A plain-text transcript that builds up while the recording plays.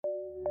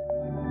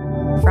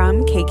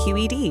from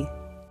KQED.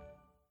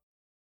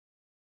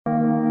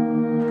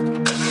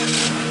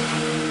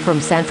 From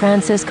San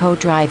Francisco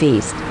Drive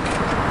East,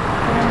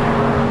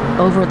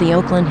 over the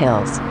Oakland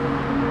Hills,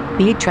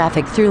 beat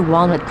traffic through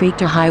Walnut Creek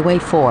to Highway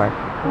 4.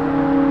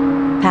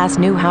 Past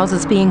new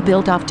houses being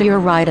built off to your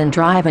right and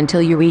drive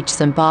until you reach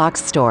some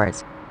box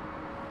stores.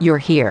 You're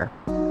here.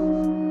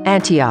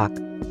 Antioch.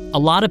 A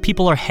lot of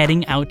people are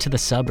heading out to the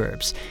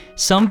suburbs,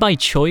 some by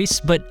choice,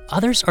 but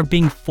others are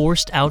being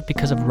forced out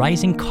because of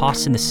rising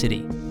costs in the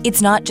city.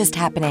 It's not just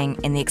happening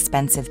in the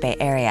expensive Bay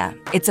Area.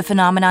 It's a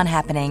phenomenon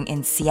happening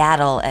in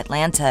Seattle,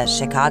 Atlanta,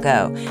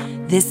 Chicago.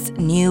 This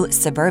new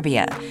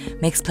suburbia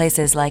makes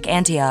places like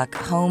Antioch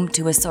home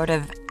to a sort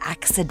of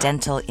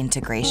accidental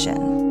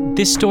integration.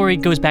 This story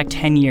goes back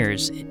 10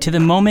 years, to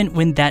the moment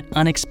when that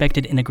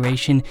unexpected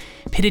integration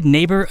pitted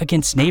neighbor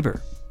against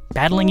neighbor,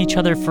 battling each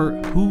other for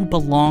who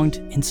belonged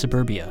in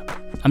suburbia.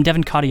 I'm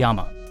Devin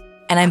Katayama.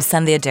 And I'm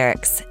Sandhya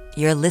Dirks.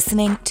 You're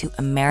listening to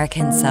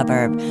American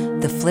Suburb,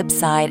 the flip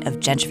side of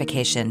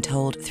gentrification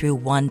told through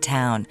one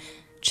town.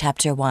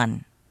 Chapter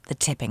 1, The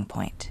Tipping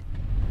Point.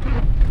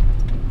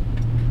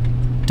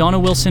 Donna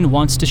Wilson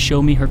wants to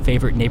show me her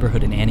favorite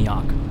neighborhood in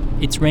Antioch.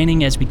 It's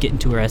raining as we get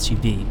into her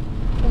SUV.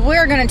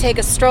 We're going to take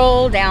a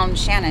stroll down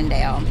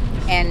Shannondale.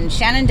 And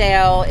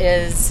Shannondale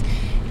is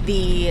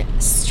the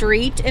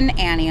street in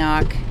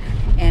Antioch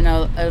in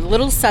a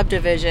little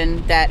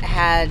subdivision that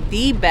had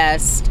the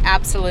best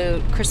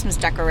absolute Christmas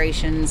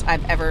decorations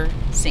I've ever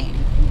seen.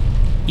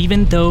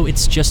 Even though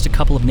it's just a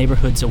couple of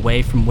neighborhoods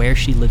away from where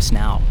she lives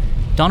now,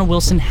 Donna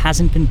Wilson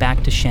hasn't been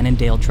back to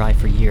Shannondale Drive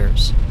for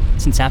years,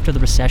 since after the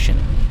recession.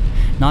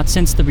 Not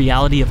since the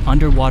reality of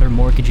underwater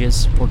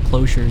mortgages,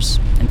 foreclosures,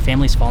 and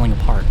families falling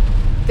apart.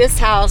 This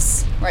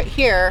house right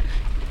here,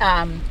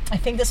 I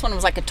think this one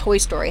was like a Toy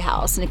Story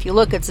house. And if you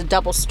look, it's a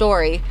double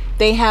story.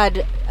 They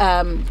had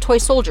toy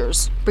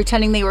soldiers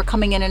pretending they were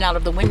coming in and out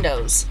of the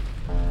windows.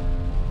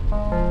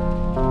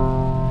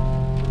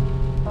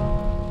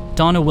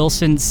 Donna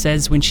Wilson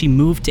says when she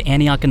moved to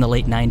Antioch in the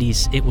late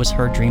 90s, it was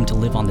her dream to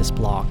live on this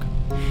block.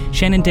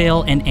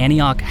 Shannondale and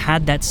Antioch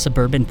had that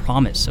suburban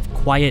promise of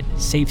quiet,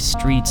 safe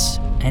streets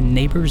and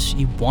neighbors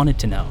you wanted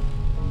to know.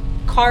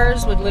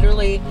 Cars would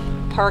literally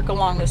park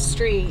along the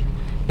street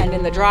and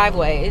in the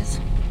driveways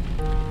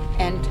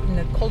and in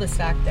the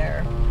cul-de-sac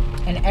there.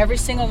 And every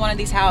single one of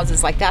these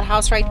houses, like that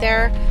house right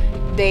there,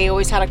 they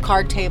always had a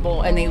card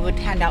table and they would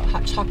hand out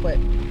hot chocolate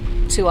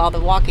to all the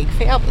walking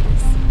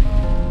families.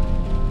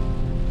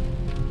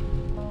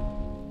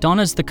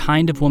 Donna's the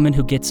kind of woman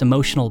who gets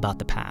emotional about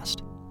the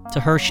past. To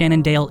her,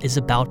 Shannondale is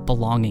about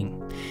belonging.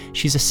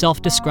 She's a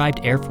self-described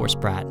Air Force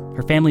brat.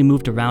 Her family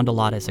moved around a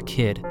lot as a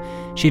kid.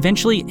 She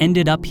eventually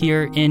ended up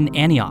here in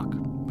Antioch,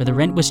 where the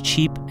rent was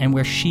cheap and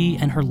where she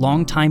and her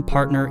longtime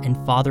partner and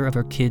father of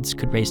her kids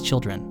could raise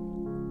children.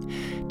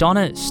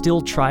 Donna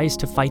still tries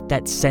to fight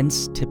that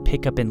sense to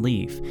pick up and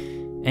leave,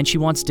 and she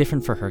wants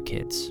different for her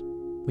kids,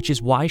 which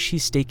is why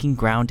she's staking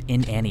ground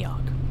in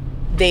Antioch.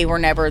 They were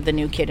never the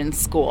new kid in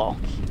school.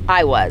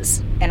 I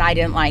was, and I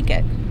didn't like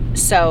it.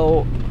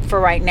 So for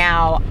right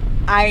now,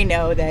 I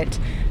know that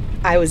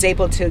I was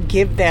able to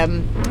give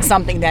them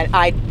something that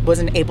I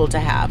wasn't able to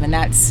have, and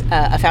that's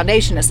a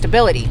foundation of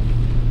stability,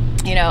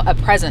 a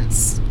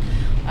presence,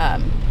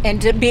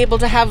 and to be able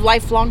to have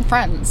lifelong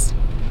friends.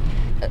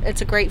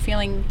 It's a great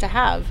feeling to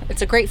have.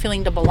 It's a great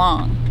feeling to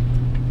belong.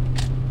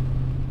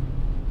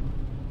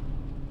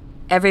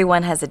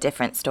 Everyone has a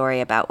different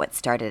story about what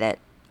started it,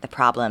 the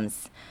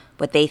problems,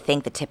 what they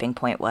think the tipping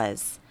point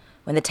was.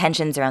 When the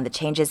tensions around the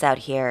changes out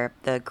here,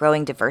 the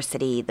growing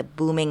diversity, the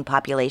booming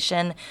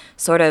population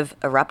sort of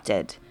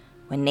erupted,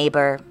 when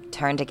neighbor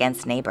turned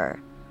against neighbor.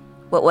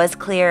 What was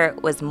clear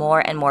was more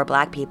and more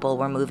Black people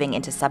were moving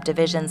into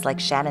subdivisions like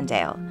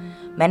Shannondale.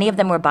 Many of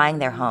them were buying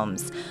their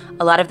homes.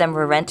 A lot of them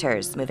were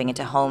renters moving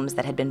into homes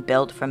that had been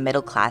built for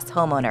middle-class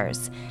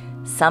homeowners.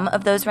 Some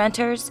of those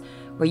renters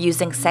were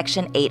using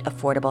Section 8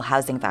 affordable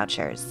housing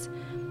vouchers.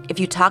 If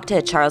you talk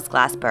to Charles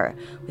Glasper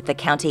with the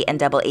county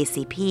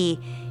NAACP,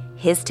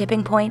 his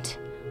tipping point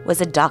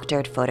was a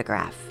doctored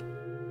photograph.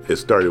 It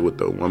started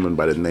with a woman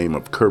by the name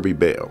of Kirby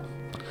Bell.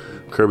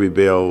 Kirby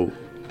Bell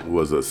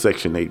was a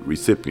Section 8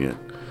 recipient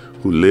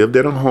who lived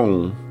at a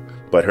home,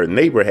 but her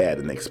neighbor had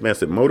an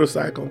expensive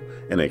motorcycle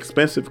and an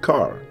expensive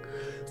car.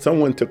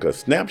 Someone took a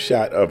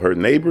snapshot of her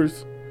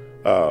neighbor's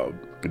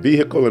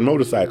vehicle and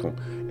motorcycle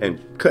and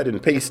cut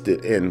and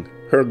pasted in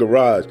her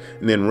garage,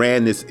 and then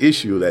ran this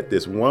issue that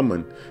this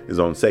woman is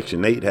on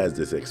Section 8, has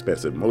this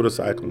expensive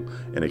motorcycle,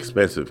 an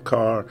expensive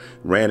car,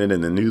 ran it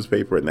in the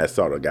newspaper, and that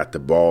sort of got the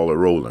ball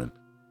rolling.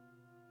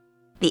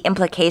 The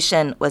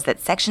implication was that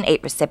Section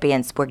 8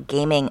 recipients were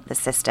gaming the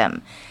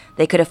system.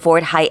 They could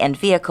afford high-end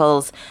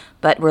vehicles,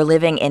 but were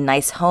living in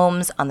nice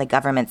homes on the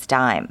government's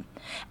dime.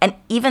 And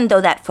even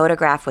though that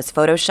photograph was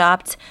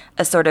photoshopped,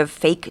 a sort of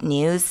fake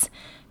news,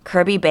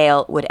 Kirby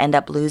Bale would end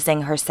up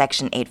losing her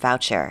Section 8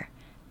 voucher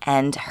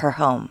and her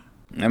home.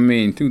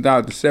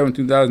 2007,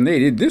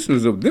 2008, this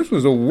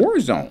was a war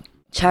zone.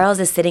 Charles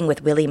is sitting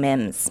with Willie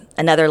Mims,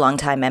 another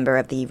longtime member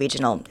of the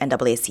regional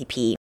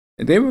NAACP.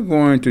 They were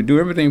going to do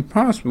everything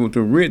possible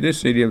to rid this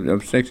city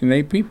of Section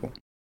 8 people.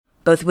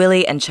 Both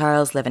Willie and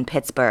Charles live in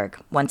Pittsburgh,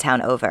 one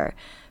town over.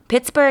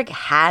 Pittsburgh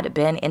had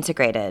been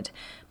integrated,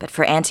 but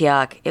for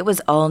Antioch, it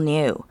was all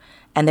new.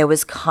 And there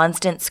was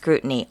constant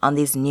scrutiny on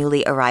these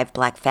newly arrived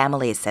black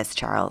families, says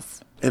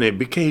Charles. And it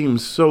became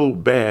so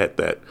bad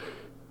that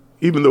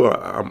even though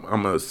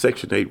I'm a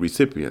Section 8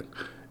 recipient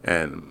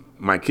and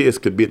my kids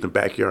could be in the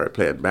backyard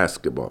playing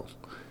basketball,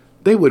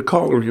 they would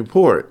call and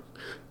report,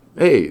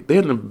 hey,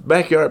 they're in the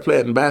backyard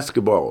playing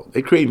basketball.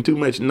 They're creating too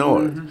much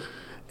noise. Mm-hmm.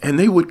 And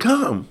they would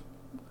come.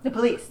 The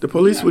police. The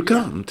police would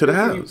come to the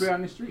house.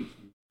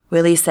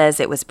 Willie says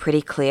it was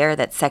pretty clear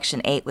that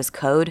Section 8 was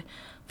code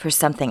for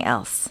something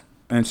else.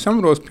 And some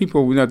of those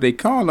people they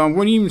called on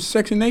weren't even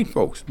Section 8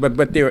 folks,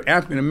 but they were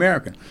African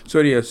American.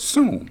 So they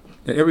assumed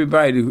that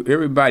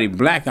everybody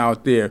black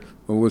out there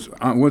was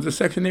a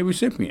Section 8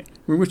 recipient,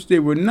 which they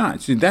were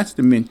not. See, that's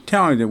the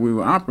mentality that we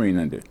were operating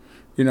under.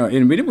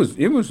 And it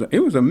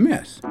was a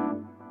mess.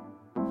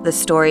 The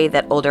story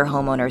that older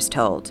homeowners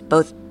told,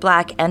 both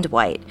black and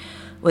white,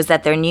 was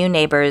that their new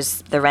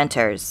neighbors, the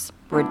renters,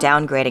 were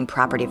downgrading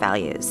property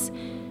values.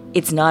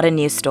 It's not a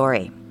new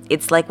story.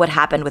 It's like what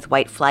happened with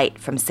white flight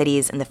from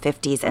cities in the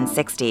 50s and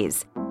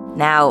 60s.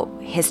 Now,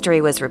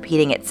 history was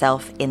repeating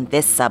itself in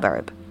this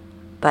suburb,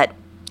 but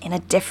in a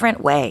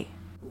different way.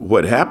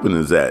 What happened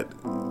is that,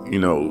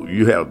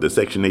 you have the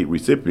Section 8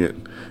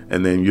 recipient,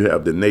 and then you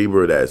have the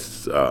neighbor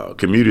that's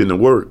commuting to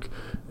work,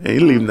 and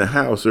he's leaving the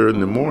house early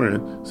in the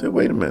morning. Say,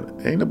 wait a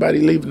minute, ain't nobody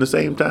leaving the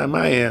same time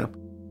I am.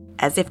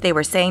 As if they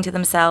were saying to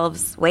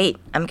themselves, wait,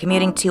 I'm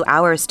commuting 2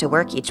 hours to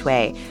work each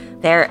way,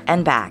 there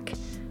and back.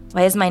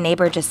 Why is my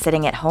neighbor just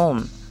sitting at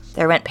home?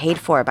 Their rent paid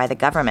for by the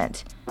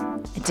government.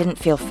 It didn't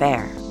feel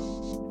fair.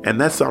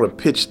 And that sort of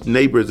pitched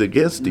neighbors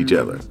against each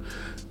other.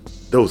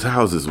 Those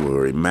houses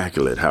were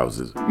immaculate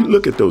houses. You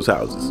look at those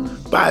houses,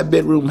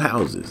 5-bedroom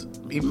houses,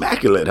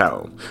 immaculate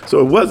homes. So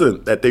it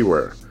wasn't that they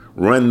were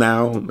run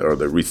down or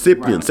the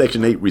recipient, right.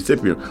 Section 8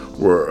 recipient,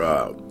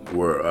 were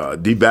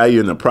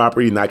devaluing the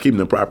property, not keeping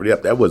the property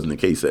up. That wasn't the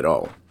case at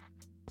all.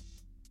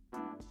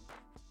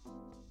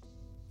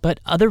 But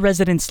other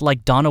residents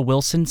like Donna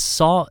Wilson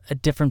saw a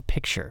different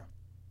picture,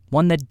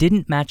 one that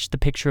didn't match the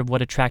picture of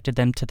what attracted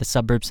them to the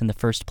suburbs in the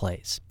first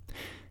place.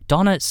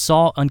 Donna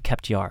saw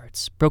unkept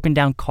yards, broken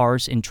down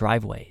cars in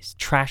driveways,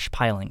 trash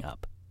piling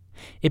up.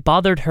 It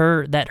bothered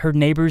her that her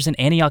neighbors in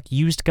Antioch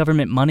used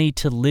government money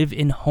to live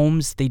in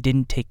homes they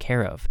didn't take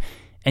care of,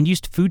 and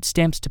used food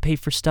stamps to pay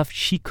for stuff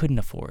she couldn't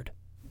afford.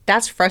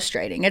 That's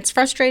frustrating. It's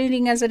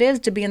frustrating as it is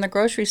to be in the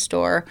grocery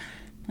store,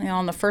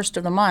 on the first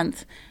of the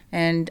month,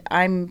 and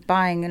I'm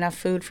buying enough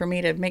food for me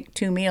to make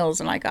 2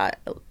 meals, and I got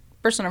a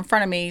person in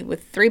front of me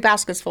with 3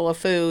 baskets full of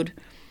food.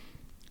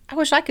 I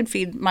wish I could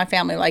feed my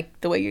family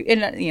like the way you,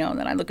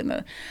 then I look in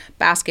the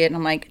basket and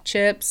I'm like,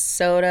 chips,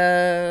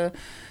 soda,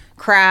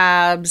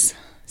 crabs,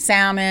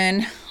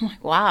 salmon. I'm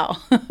like, wow.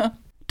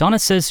 Donna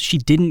says she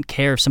didn't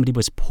care if somebody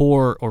was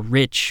poor or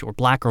rich or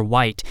black or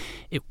white.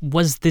 It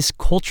was this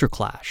culture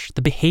clash,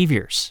 the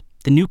behaviors,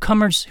 the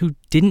newcomers who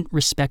didn't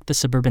respect the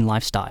suburban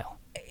lifestyle.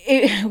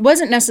 It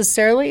wasn't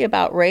necessarily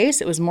about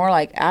race. It was more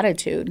like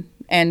attitude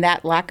and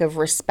that lack of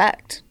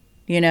respect.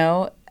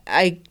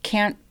 I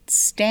can't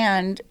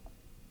stand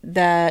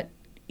that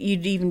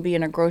you'd even be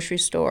in a grocery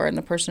store and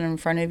the person in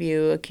front of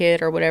you, a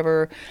kid or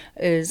whatever,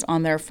 is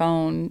on their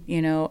phone.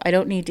 I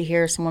don't need to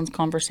hear someone's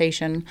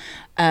conversation.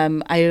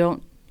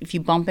 If you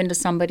bump into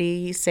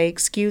somebody, say,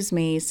 excuse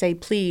me, say,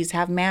 please,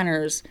 have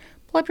manners.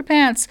 Pull up your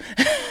pants.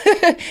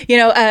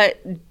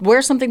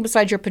 Wear something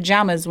besides your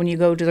pajamas when you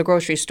go to the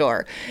grocery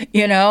store,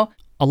 A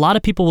lot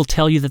of people will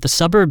tell you that the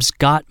suburbs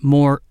got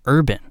more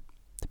urban.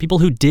 The people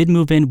who did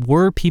move in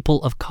were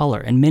people of color,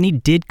 and many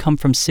did come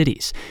from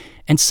cities.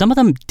 And some of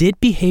them did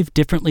behave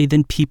differently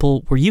than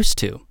people were used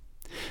to.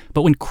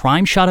 But when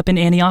crime shot up in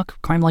Antioch,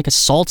 crime like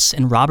assaults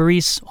and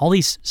robberies, all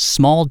these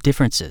small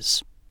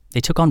differences,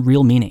 they took on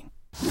real meaning.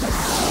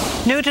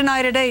 New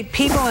tonight at 8,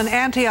 people in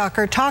Antioch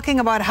are talking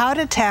about how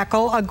to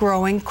tackle a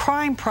growing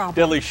crime problem.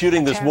 Deadly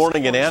shooting this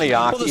morning in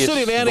Antioch. Well, the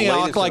city of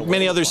Antioch, like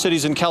many other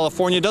cities in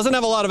California, doesn't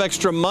have a lot of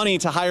extra money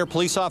to hire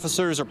police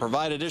officers or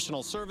provide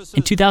additional services.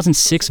 In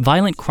 2006,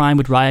 violent crime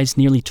would rise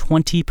nearly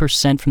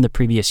 20% from the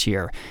previous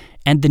year.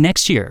 And the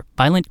next year,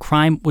 violent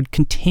crime would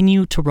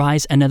continue to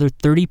rise another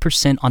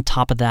 30% on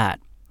top of that.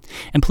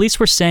 And police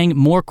were saying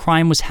more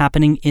crime was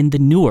happening in the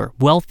newer,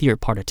 wealthier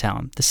part of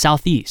town, the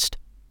southeast.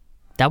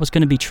 That was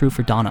going to be true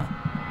for Donna.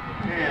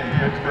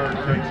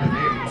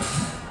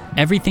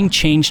 Everything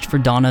changed for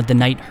Donna the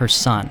night her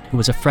son, who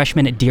was a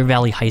freshman at Deer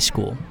Valley High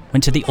School,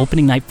 went to the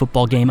opening night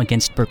football game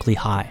against Berkeley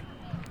High.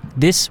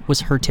 This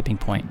was her tipping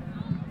point.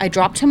 I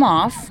dropped him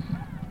off,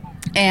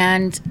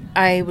 and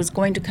I was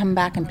going to come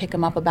back and pick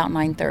him up about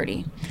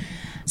 9:30.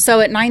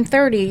 So at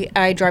 9:30,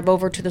 I drive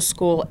over to the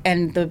school,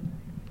 and the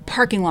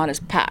parking lot is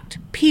packed.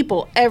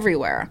 People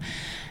everywhere.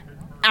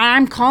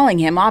 I'm calling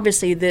him.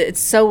 Obviously, it's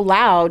so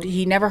loud,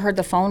 he never heard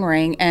the phone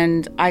ring,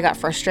 and I got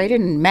frustrated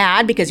and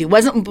mad because he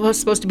wasn't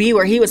supposed to be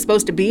where he was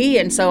supposed to be,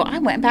 and so I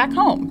went back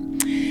home.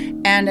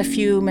 And a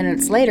few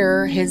minutes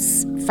later,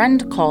 his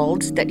friend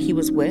called that he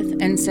was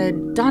with and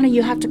said, "Donna,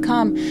 you have to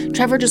come.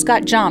 Trevor just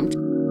got jumped."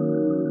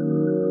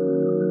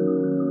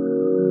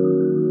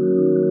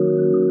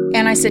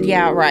 And I said,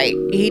 "Yeah, right.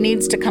 He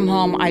needs to come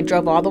home." I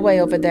drove all the way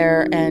over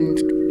there and,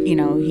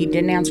 he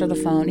didn't answer the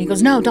phone. He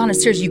goes, "No, Donna,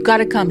 seriously, you got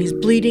to come. He's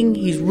bleeding.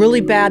 He's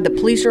really bad. The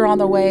police are on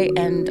their way."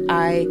 And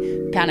I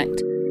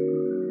panicked.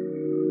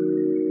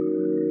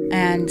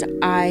 And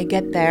I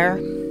get there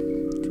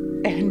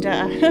and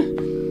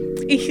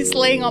he's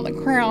laying on the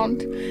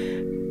ground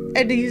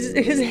and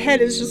his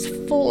head is just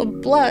full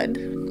of blood.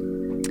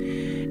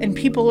 And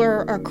people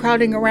are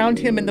crowding around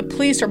him and the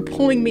police are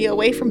pulling me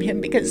away from him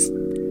because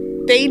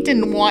they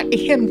didn't want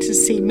him to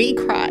see me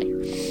cry.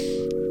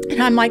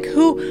 And I'm like,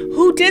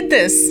 who did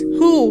this?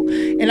 Who?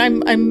 And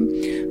I'm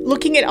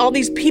looking at all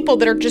these people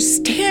that are just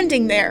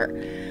standing there.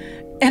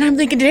 And I'm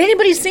thinking, did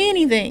anybody see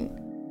anything?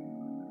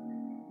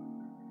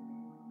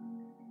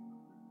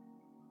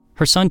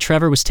 Her son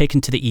Trevor was taken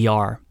to the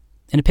ER.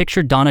 In a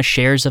picture Donna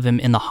shares of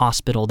him in the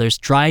hospital, there's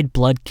dried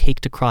blood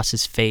caked across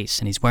his face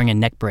and he's wearing a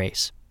neck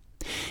brace.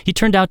 He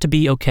turned out to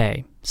be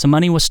okay. Some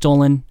money was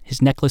stolen,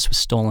 his necklace was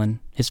stolen,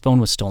 his phone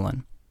was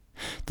stolen.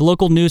 The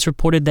local news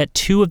reported that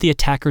 2 of the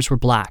attackers were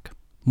black.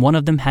 One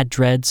of them had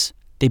dreads,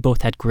 they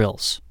both had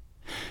grills.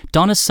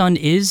 Donna's son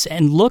is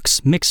and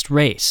looks mixed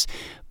race,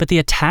 but the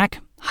attack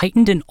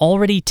heightened an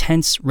already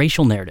tense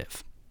racial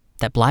narrative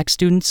that black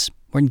students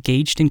were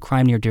engaged in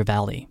crime near Deer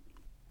Valley.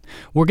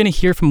 We're going to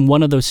hear from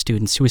one of those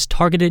students who was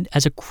targeted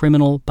as a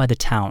criminal by the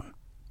town.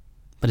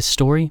 But his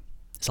story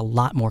is a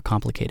lot more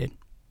complicated.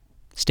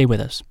 Stay with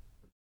us.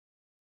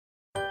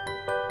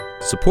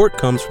 Support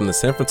comes from the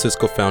San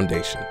Francisco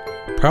Foundation,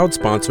 proud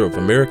sponsor of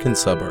American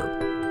Suburb.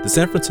 The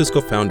San Francisco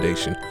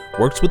Foundation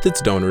works with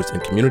its donors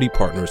and community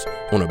partners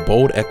on a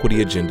bold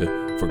equity agenda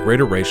for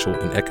greater racial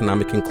and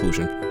economic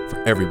inclusion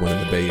for everyone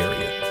in the Bay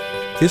Area.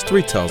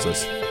 History tells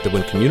us that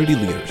when community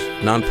leaders,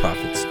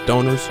 nonprofits,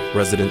 donors,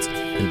 residents,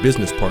 and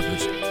business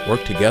partners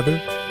work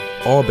together,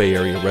 all Bay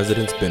Area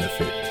residents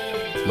benefit.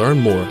 Learn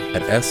more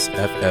at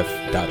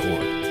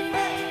sff.org.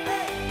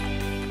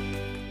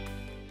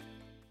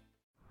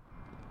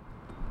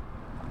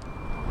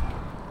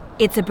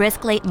 It's a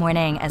brisk late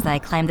morning as I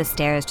climb the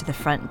stairs to the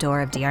front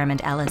door of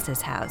DeArmond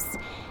Ellis's house.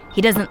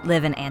 He doesn't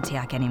live in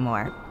Antioch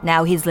anymore.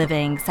 Now he's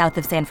living south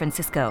of San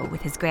Francisco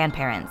with his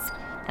grandparents,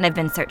 and I've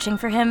been searching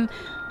for him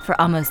for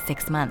almost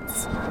 6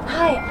 months.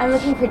 Hi, I'm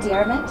looking for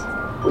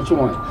DeArmond. What you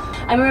want?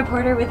 I'm a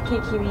reporter with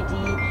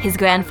KQED. His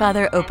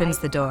grandfather opens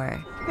the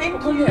door.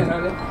 Come in,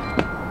 honey.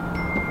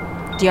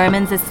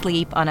 DeArmond's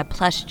asleep on a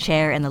plush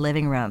chair in the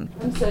living room.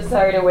 I'm so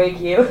sorry to wake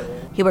you.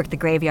 He worked the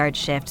graveyard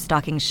shift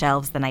stocking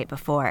shelves the night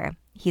before.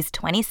 He's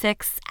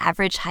 26,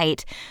 average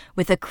height,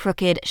 with a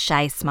crooked,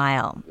 shy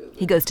smile.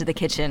 He goes to the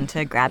kitchen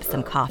to grab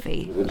some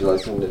coffee. Would you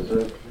like some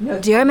dessert?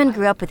 DeArmond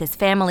grew up with his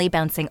family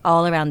bouncing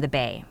all around the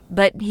Bay,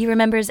 but he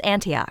remembers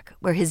Antioch,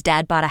 where his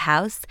dad bought a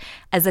house,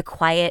 as a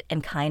quiet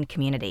and kind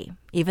community,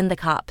 even the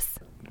cops.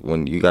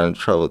 When you got in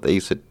trouble, they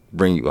used to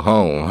bring you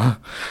home.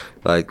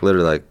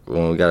 Literally,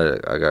 when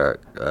I got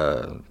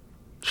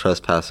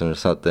trespassing or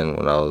something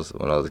when I was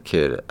a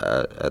kid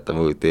at the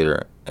movie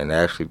theater, and they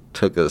actually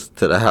took us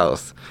to the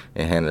house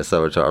and handed us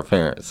over to our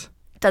parents.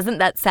 Doesn't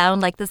that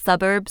sound like the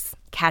suburbs?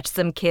 Catch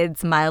some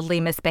kids mildly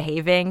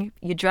misbehaving,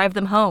 you drive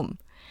them home.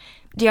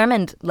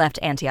 DeArmond left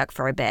Antioch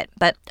for a bit,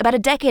 but about a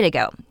decade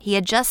ago, he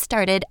had just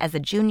started as a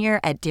junior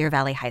at Deer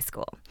Valley High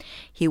School.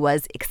 He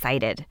was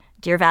excited.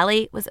 Deer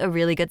Valley was a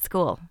really good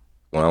school.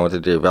 When I went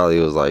to Deer Valley,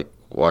 it was like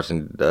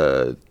watching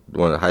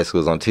one of the high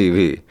schools on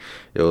TV.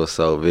 It was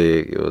so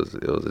big. It was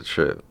a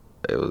trip.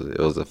 It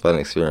was a fun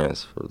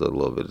experience for the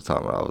little bit of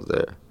time I was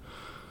there.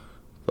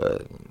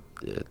 But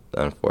yeah,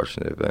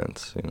 unfortunate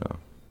events,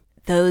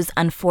 Those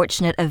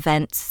unfortunate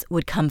events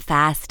would come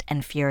fast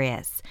and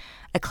furious.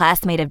 A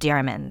classmate of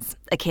DeArmond's,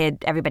 a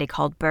kid everybody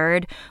called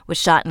Bird, was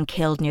shot and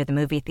killed near the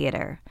movie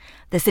theater.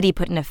 The city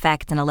put in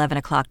effect an 11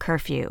 o'clock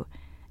curfew.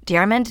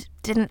 DeArmond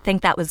didn't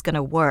think that was going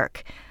to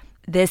work.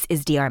 This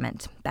is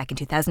DeArmond, back in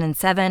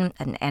 2007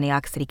 at an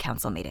Antioch City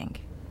Council meeting.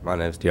 My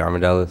name's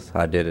DeArmond Ellis.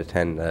 I did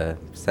attend a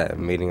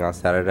meeting on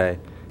Saturday,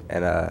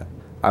 and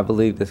I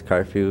believe this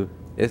curfew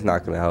is not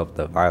going to help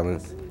the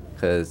violence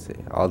because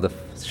all the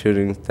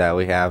shootings that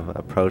we have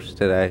approached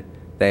today,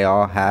 they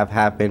all have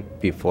happened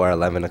before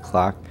 11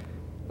 o'clock,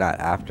 not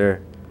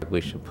after.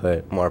 We should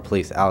put more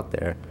police out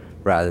there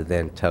rather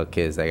than tell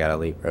kids they got to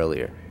leave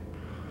earlier.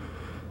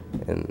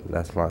 And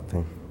that's my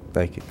thing.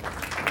 Thank you.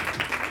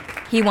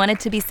 He wanted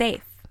to be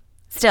safe.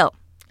 Still,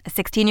 a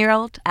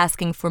 16-year-old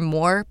asking for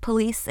more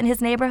police in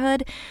his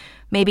neighborhood?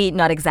 Maybe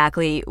not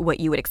exactly what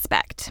you would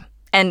expect.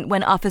 And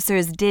when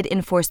officers did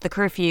enforce the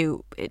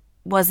curfew, it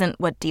wasn't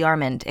what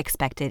DeArmond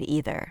expected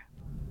either.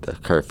 The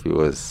curfew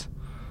was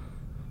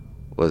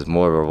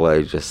more of a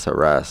way just to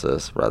harass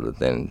us rather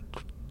than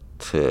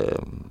to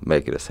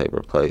make it a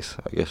safer place,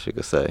 I guess you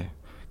could say.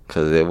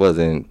 Because they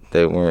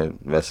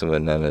weren't messing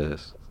with none of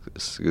this,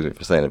 excuse me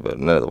for saying it, but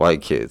none of the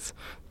white kids.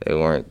 They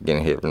weren't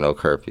getting hit for no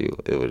curfew.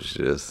 It was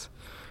just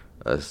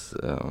us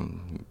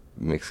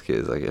mixed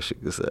kids, I guess you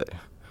could say.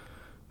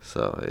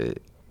 So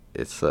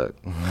it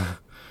sucked.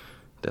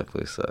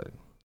 Definitely sucked.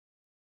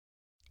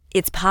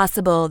 It's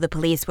possible the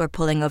police were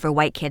pulling over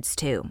white kids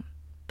too,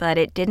 but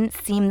it didn't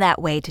seem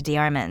that way to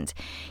DeArmond.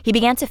 He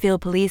began to feel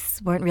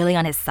police weren't really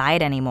on his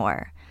side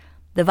anymore.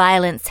 The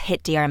violence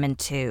hit DeArmond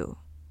too.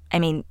 I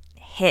mean,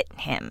 hit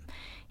him.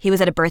 He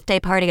was at a birthday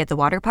party at the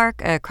water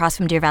park across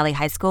from Deer Valley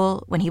High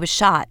School when he was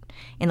shot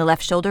in the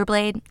left shoulder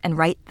blade and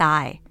right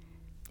thigh.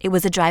 It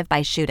was a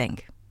drive-by shooting.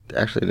 It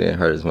actually didn't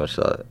hurt as much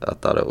as I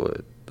thought it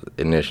would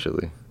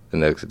initially. The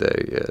next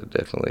day, yeah,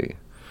 definitely,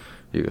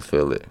 you could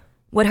feel it.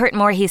 What hurt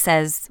more, he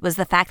says, was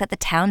the fact that the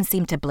town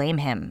seemed to blame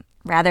him.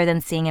 Rather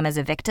than seeing him as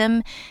a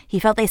victim, he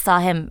felt they saw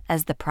him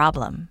as the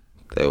problem.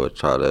 They would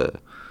try to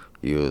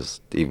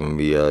use even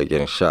me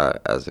getting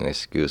shot as an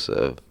excuse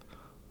of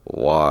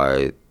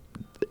why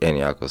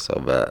Antioch was so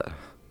bad.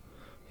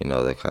 You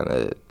know, they kind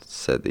of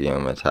said the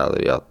young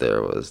mentality out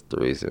there was the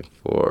reason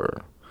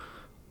for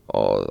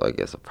all, I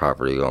guess, the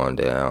property going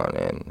down,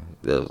 and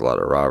there was a lot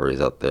of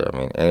robberies out there. I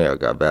mean, Antioch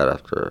got bad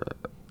after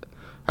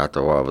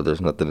a while, but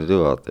there's nothing to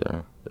do out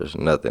there. There's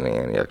nothing in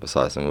Antioch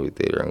besides the movie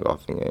theater and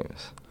golfing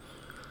games.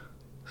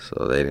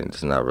 So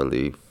it's not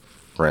really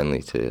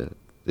friendly to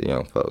the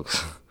young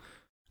folks.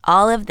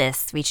 All of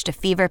this reached a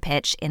fever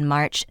pitch in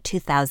March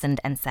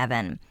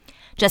 2007,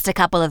 just a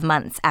couple of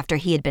months after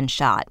he had been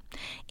shot,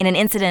 in an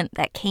incident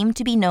that came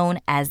to be known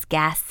as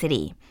Gas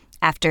City,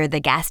 after the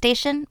gas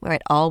station where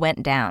it all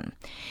went down.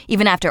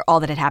 Even after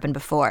all that had happened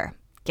before,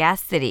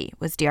 Gas City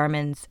was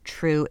DeArmond's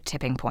true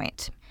tipping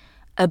point.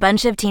 A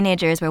bunch of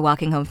teenagers were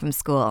walking home from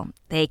school.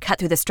 They cut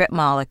through the strip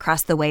mall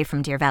across the way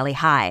from Deer Valley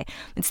High.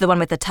 It's the one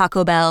with the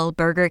Taco Bell,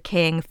 Burger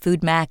King,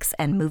 Food Max,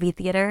 and movie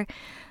theater.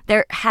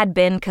 There had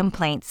been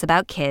complaints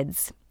about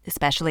kids,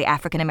 especially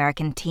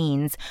African-American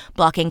teens,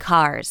 blocking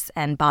cars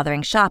and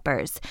bothering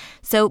shoppers.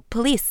 So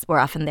police were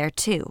often there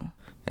too.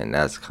 And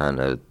that's kind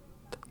of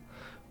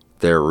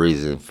their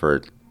reason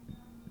for,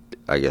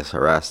 I guess,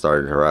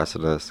 started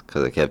harassing us,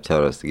 because they kept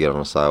telling us to get on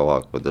the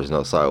sidewalk, but there's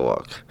no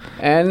sidewalk.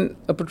 And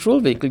a patrol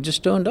vehicle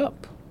just turned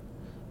up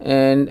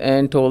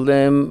and told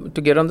them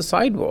to get on the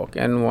sidewalk.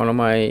 And one of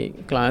my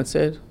clients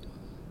said,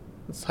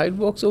 the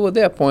sidewalk's over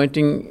there,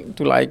 pointing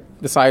to like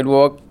the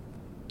sidewalk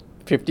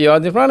 50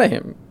 yards in front of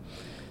him.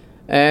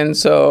 And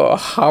so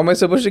how am I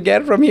supposed to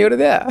get from here to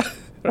there,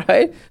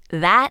 right?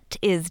 That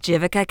is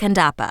Jivika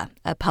Kandapa,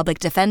 a public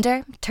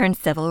defender turned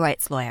civil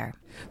rights lawyer.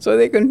 So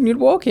they continued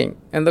walking,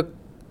 and the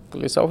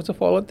police officer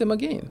followed them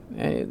again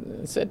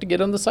and said to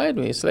get on the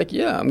sideway. It's like,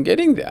 yeah, I'm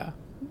getting there,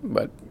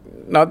 but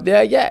not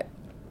there yet.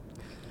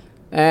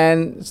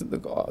 And so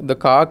the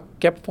car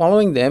kept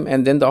following them,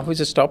 and then the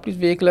officer stopped his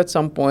vehicle at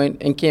some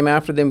point and came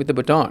after them with a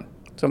baton.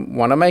 So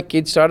one of my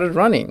kids started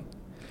running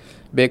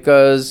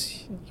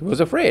because he was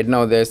afraid.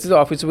 Now there's this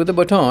officer with a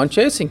baton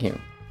chasing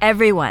him.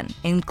 Everyone,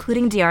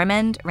 including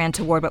DeArmond, ran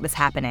toward what was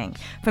happening,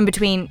 from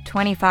between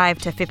 25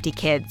 to 50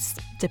 kids,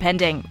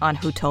 depending on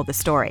who told the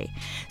story.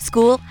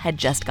 School had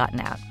just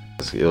gotten out.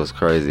 It was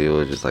crazy. It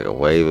was just like a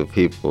wave of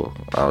people.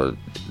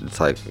 It's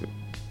like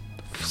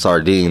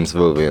sardines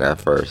moving at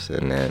first,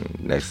 and then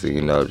next thing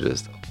you know,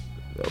 just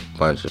a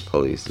bunch of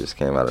police just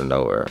came out of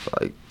nowhere.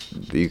 Like,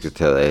 you could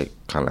tell they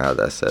kind of had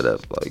that set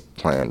up, like,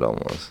 planned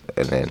almost.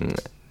 And then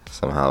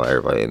somehow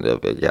everybody ended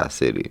up at Gas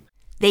City.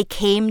 They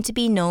came to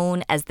be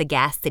known as the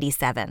Gas City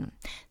 7.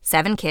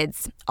 7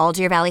 kids, all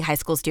Deer Valley High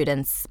School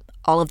students,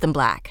 all of them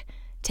black,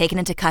 taken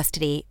into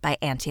custody by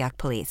Antioch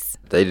police.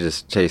 They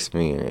just chased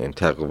me and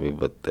tackled me,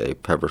 but they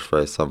pepper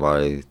sprayed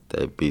somebody.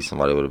 They beat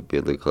somebody with a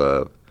billy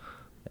club.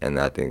 And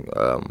I think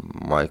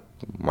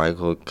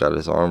Michael got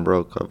his arm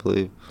broke, I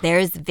believe.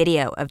 There's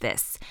video of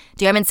this.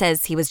 DeArmond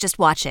says he was just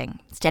watching,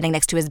 standing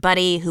next to his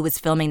buddy who was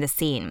filming the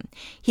scene.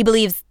 He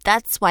believes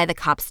that's why the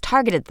cops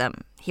targeted them.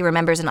 He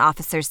remembers an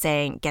officer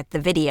saying, "Get the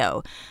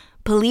video."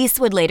 Police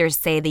would later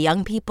say the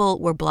young people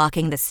were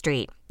blocking the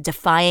street,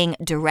 defying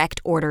direct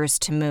orders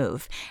to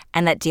move,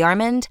 and that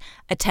DeArmond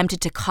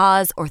attempted to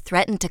cause or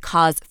threatened to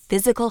cause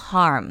physical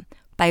harm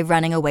by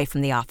running away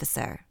from the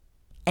officer.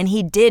 And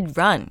he did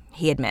run,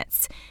 he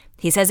admits.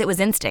 He says it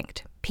was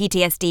instinct,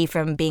 PTSD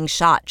from being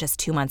shot just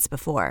 2 months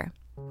before.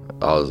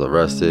 I was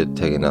arrested,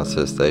 taken out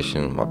to the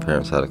station. My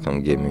parents had to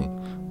come get me.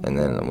 And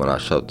then when I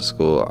showed up to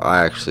school,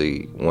 I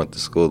actually went to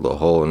school the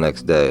whole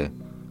next day.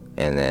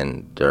 And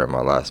then during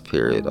my last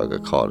period, I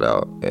got called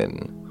out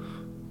and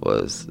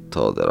was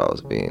told that I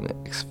was being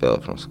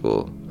expelled from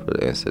school for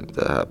the incident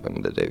that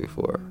happened the day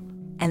before.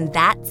 And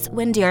that's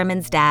when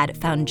DeArmond's dad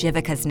found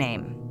Jivika's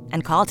name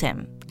and called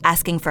him,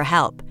 asking for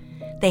help.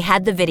 They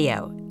had the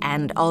video,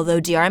 and although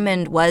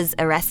DeArmond was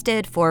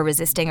arrested for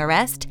resisting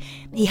arrest,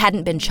 he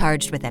hadn't been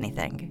charged with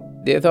anything.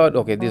 They thought,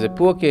 okay, these are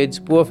poor kids,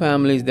 poor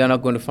families, they're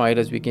not going to fight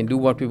us, we can do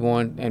what we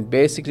want. And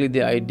basically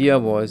the idea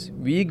was,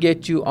 we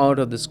get you out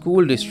of the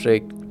school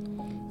district,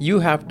 you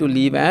have to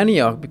leave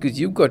Antioch because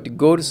you've got to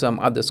go to some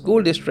other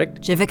school district.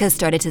 Jivika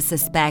started to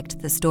suspect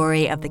the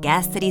story of the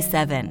Gas City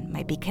 7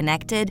 might be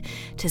connected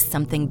to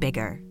something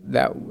bigger.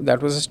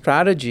 That was a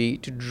strategy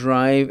to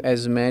drive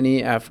as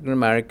many African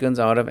Americans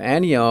out of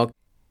Antioch.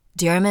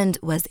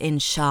 DeArmond was in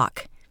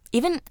shock.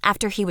 Even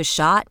after he was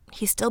shot,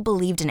 he still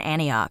believed in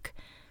Antioch.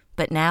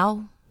 But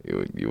now...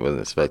 You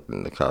wasn't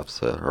expecting the cops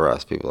to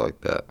harass people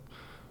like that.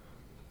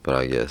 But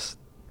I guess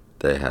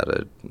they had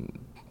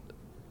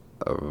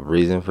a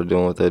reason for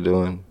doing what they're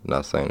doing.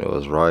 Not saying it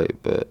was right,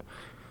 but,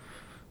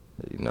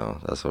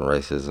 that's when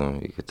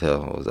racism, you could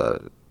tell, was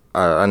that.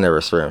 I never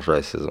experienced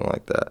racism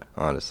like that,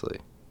 honestly.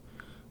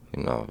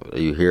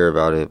 You hear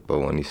about it, but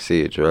when you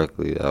see it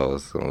directly, it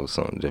was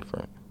something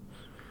different.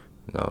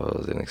 It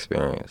was an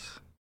experience.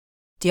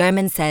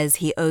 DeArmond says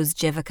he owes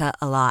Jivika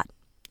a lot.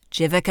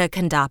 Jivika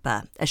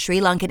Kandapa, a Sri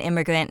Lankan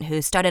immigrant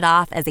who started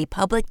off as a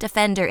public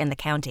defender in the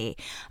county,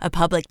 a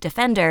public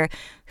defender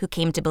who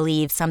came to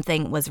believe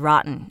something was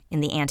rotten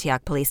in the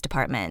Antioch Police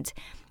Department.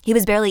 He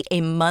was barely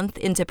a month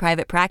into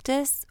private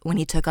practice when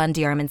he took on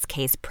DeArmond's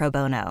case pro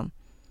bono.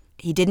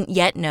 He didn't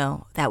yet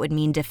know that would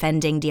mean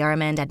defending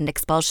DeArmond at an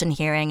expulsion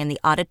hearing in the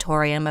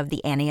auditorium of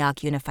the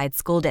Antioch Unified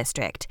School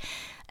District,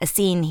 a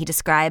scene he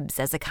describes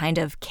as a kind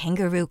of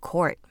kangaroo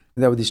court.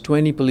 There were these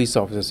 20 police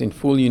officers in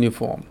full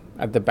uniform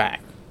at the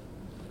back,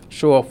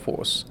 show of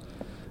force.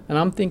 And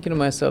I'm thinking to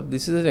myself,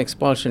 this is an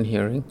expulsion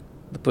hearing.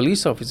 The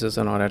police officers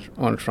are not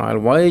on trial.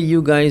 Why are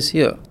you guys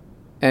here?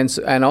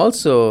 And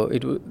also,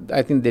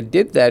 I think they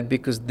did that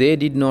because they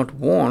did not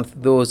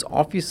want those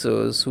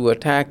officers who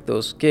attacked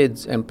those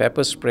kids and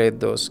pepper sprayed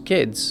those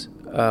kids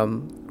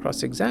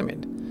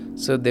cross-examined.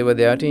 So they were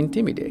there to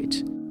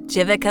intimidate.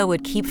 Jivika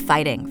would keep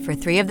fighting for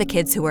 3 of the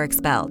kids who were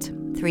expelled,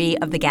 3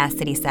 of the Gas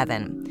City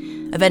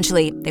 7.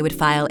 Eventually, they would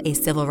file a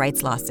civil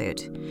rights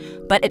lawsuit.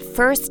 But at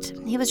first,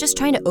 he was just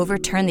trying to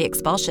overturn the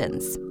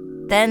expulsions.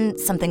 Then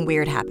something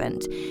weird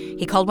happened.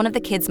 He called one of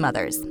the kids'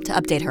 mothers to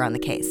update her on the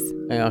case.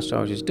 I asked her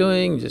how she's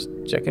doing, just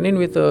checking in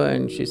with her,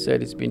 and she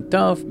said it's been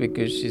tough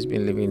because she's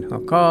been living in her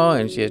car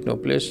and she has no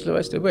place to live.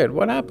 I said, wait,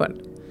 what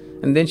happened?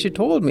 And then she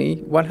told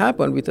me what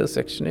happened with her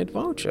Section 8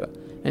 voucher.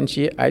 And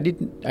I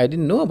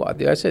didn't know about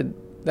it. I said,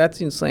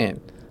 that's insane.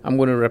 I'm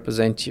going to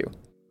represent you.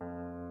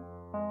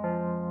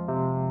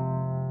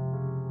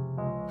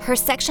 Her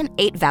Section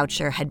 8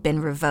 voucher had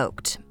been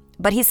revoked,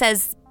 but he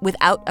says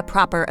without a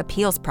proper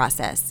appeals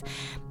process.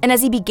 And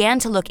as he began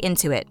to look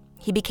into it,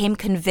 he became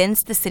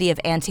convinced the city of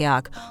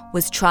Antioch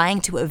was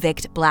trying to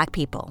evict Black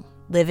people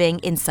living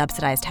in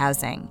subsidized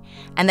housing,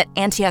 and that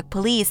Antioch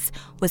police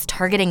was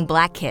targeting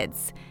Black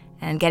kids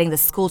and getting the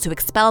school to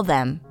expel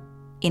them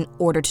in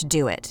order to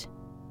do it.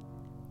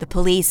 The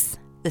police,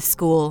 the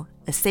school,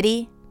 the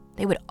city,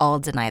 they would all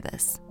deny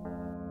this.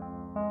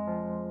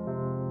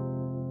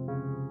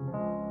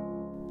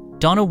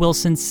 Donna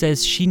Wilson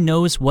says she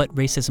knows what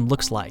racism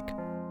looks like.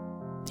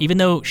 Even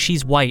though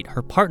she's white,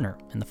 her partner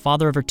and the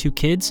father of her 2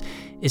 kids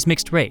is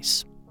mixed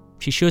race.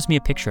 She shows me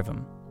a picture of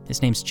him.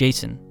 His name's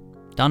Jason.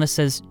 Donna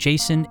says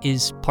Jason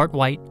is part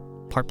white,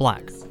 part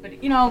Black. But,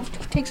 he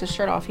takes his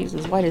shirt off. He's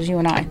as white as you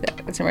and I.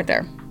 That's him right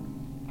there.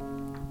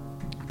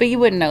 But you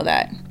wouldn't know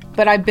that.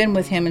 But I've been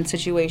with him in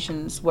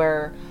situations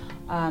where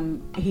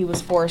he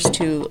was forced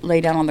to lay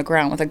down on the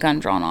ground with a gun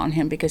drawn on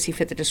him because he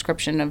fit the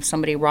description of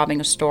somebody robbing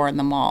a store in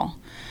the mall.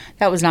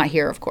 That was not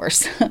here, of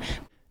course.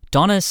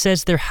 Donna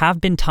says there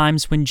have been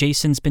times when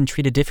Jason's been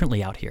treated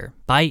differently out here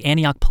by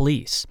Antioch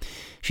police.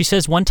 She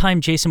says one time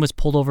Jason was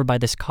pulled over by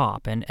this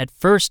cop, and at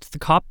first the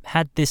cop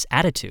had this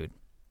attitude.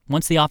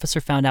 Once the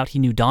officer found out he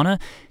knew Donna,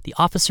 the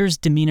officer's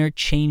demeanor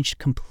changed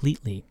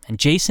completely, and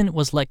Jason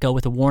was let go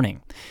with a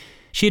warning.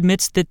 She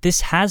admits that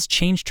this has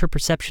changed her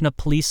perception of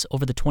police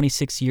over the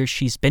 26 years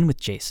she's been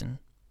with Jason.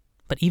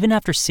 But even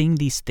after seeing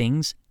these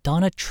things,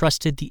 Donna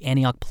trusted the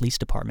Antioch Police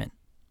Department.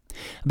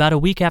 About a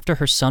week after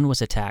her son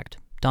was attacked,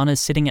 Donna is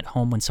sitting at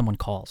home when someone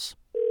calls.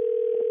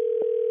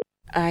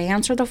 I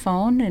answer the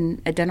phone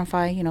and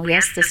identify,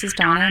 yes, this is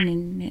Donna,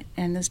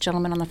 and this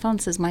gentleman on the phone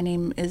says, my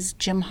name is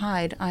Jim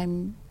Hyde.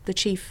 I'm the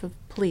chief of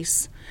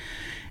police.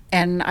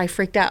 And I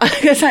freaked out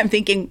because I'm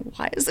thinking,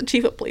 why is the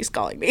chief of police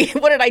calling me?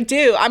 What did I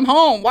do? I'm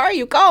home. Why are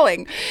you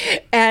calling?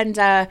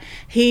 And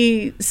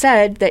he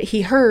said that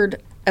he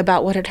heard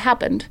about what had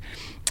happened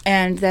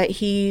and that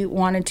he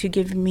wanted to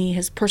give me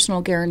his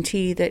personal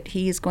guarantee that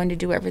he is going to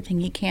do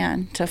everything he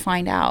can to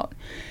find out,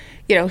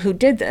 who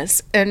did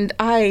this. And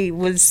I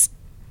was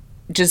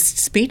just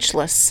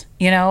speechless,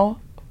 to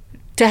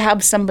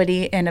have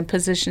somebody in a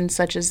position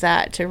such as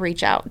that to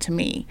reach out to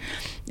me.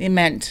 It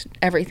meant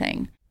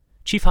everything.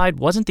 Chief Hyde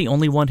wasn't the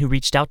only one who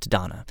reached out to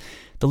Donna.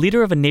 The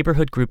leader of a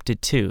neighborhood group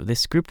did too.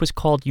 This group was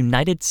called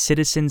United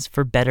Citizens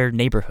for Better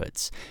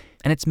Neighborhoods,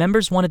 and its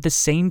members wanted the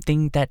same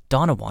thing that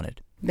Donna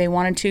wanted. They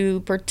wanted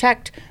to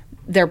protect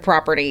their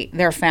property,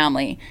 their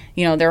family,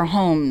 their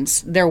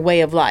homes, their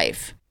way of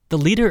life. The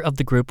leader of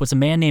the group was a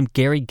man named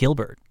Gary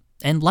Gilbert.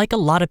 And like a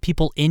lot of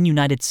people in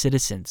United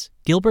Citizens,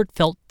 Gilbert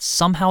felt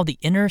somehow the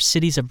inner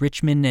cities of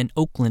Richmond and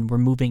Oakland were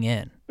moving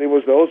in. There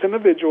was those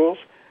individuals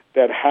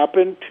that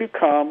happened to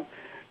come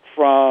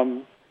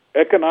from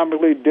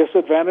economically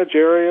disadvantaged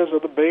areas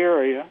of the Bay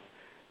Area.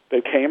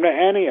 They came to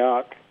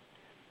Antioch,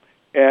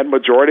 and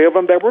majority of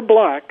them that were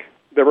Black,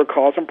 that were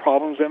causing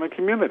problems in the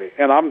community.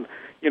 And I'm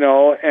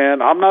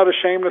not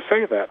ashamed to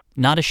say that.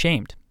 Not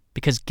ashamed,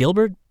 because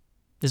Gilbert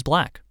is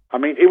black. I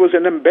mean, it was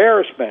an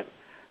embarrassment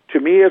to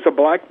me as a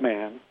black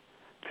man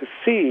to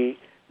see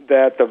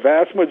that the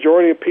vast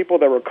majority of people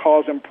that were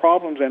causing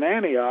problems in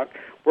Antioch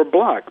were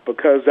black,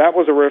 because that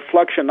was a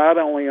reflection not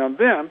only on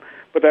them,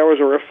 but that was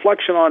a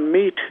reflection on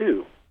me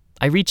too.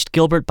 I reached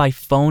Gilbert by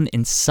phone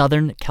in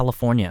Southern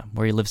California,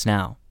 where he lives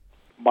now.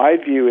 My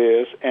view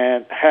is,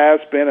 and has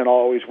been and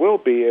always will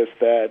be, is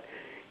that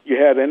you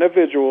had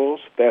individuals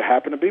that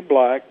happened to be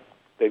black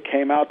that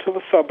came out to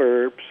the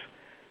suburbs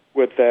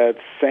with that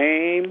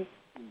same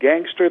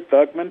gangster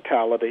thug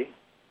mentality,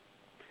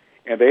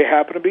 and they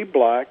happened to be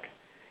black,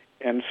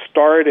 and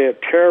started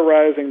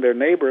terrorizing their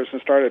neighbors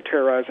and started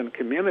terrorizing the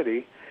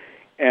community,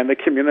 and the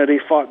community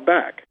fought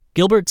back.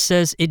 Gilbert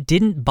says it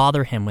didn't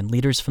bother him when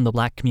leaders from the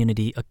black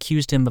community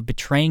accused him of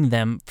betraying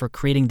them for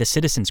creating the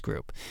Citizens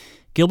Group.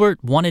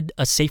 Gilbert wanted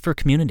a safer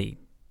community.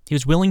 He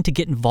was willing to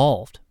get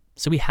involved,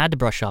 so he had to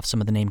brush off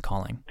some of the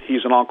name-calling.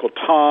 He's an Uncle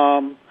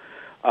Tom.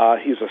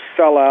 He's a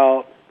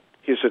sellout.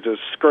 He's a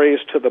disgrace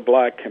to the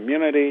black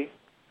community.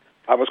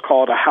 I was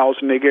called a house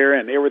nigger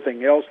and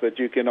everything else that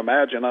you can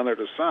imagine under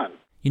the sun.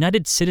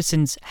 United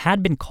Citizens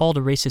had been called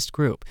a racist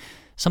group,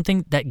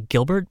 something that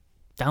Gilbert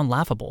found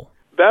laughable.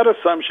 That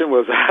assumption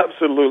was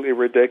absolutely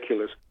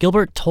ridiculous.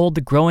 Gilbert told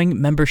the growing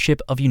membership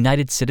of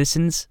United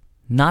Citizens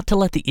not to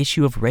let the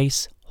issue of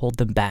race hold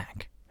them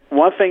back.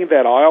 One thing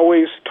that I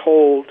always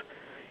told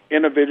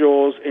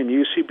individuals in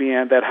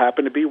UCBN that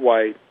happen to be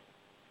white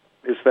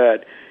is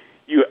that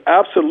you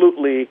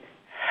absolutely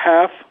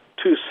have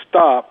to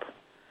stop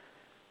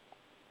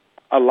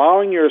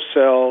allowing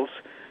yourselves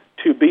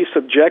to be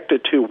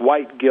subjected to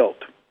white guilt.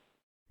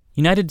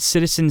 United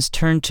Citizens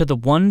turned to the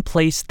one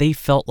place they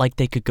felt like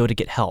they could go to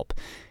get help.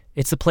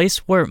 It's the place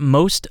where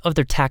most of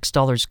their tax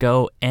dollars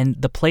go,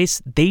 and the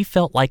place they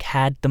felt like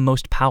had the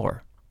most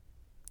power: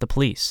 the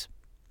police.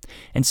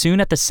 And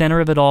soon at the center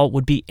of it all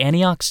would be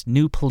Antioch's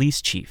new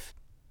police chief,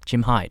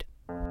 Jim Hyde.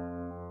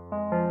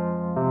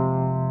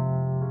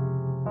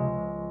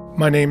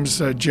 My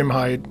name's Jim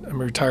Hyde. I'm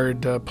a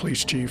retired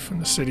police chief in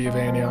the city of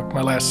Antioch,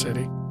 my last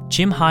city.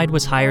 Jim Hyde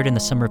was hired in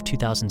the summer of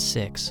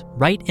 2006,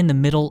 right in the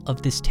middle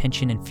of this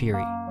tension and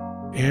fury.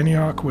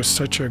 Antioch was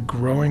such a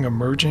growing,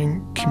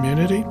 emerging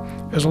community,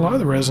 as a lot of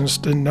the residents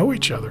didn't know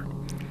each other.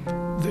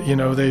 You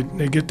know, they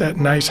get that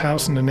nice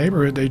house in the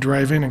neighborhood, they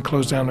drive in and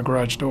close down the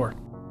garage door.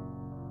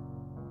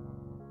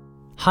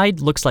 Hyde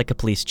looks like a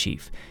police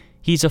chief.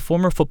 He's a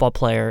former football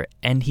player,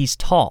 and he's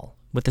tall,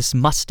 with this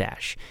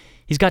mustache.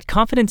 He's got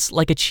confidence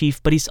like a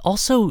chief, but he's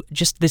also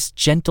just this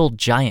gentle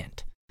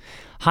giant.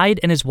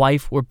 Hyde and his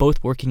wife were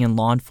both working in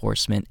law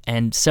enforcement,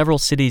 and several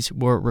cities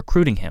were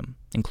recruiting him,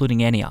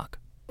 including Antioch.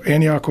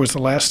 Antioch was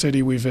the last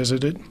city we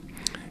visited,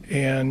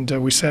 and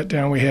we sat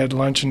down, we had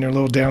lunch in their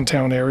little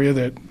downtown area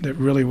that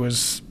really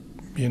was,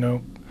 you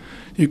know,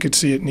 you could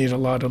see it needed a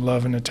lot of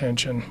love and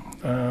attention.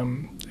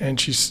 And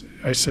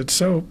I said,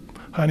 "So,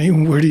 honey,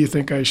 where do you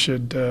think I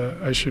should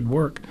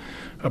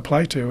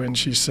apply to?" And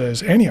she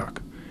says,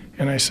 "Antioch."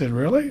 And I said,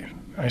 "Really?"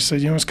 I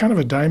said, "It's kind of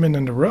a diamond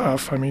in the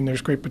rough. I mean,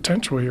 there's great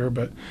potential here,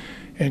 but..."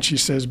 And she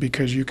says,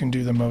 "Because you can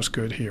do the most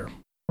good here."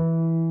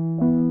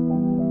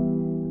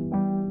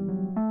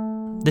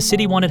 The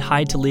city wanted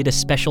Hyde to lead a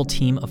special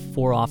team of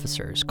 4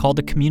 officers called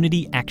the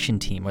Community Action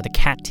Team, or the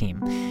CAT team.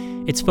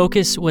 Its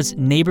focus was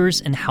neighbors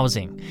and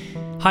housing.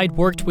 Hyde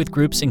worked with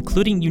groups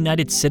including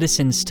United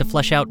Citizens to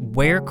flesh out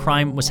where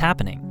crime was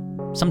happening.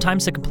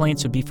 Sometimes the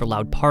complaints would be for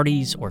loud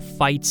parties or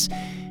fights,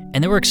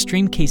 and there were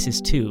extreme cases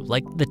too,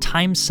 like the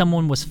time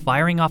someone was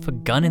firing off a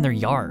gun in their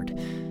yard.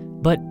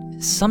 But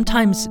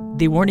sometimes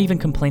they weren't even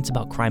complaints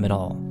about crime at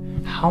all.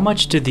 How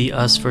much did the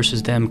us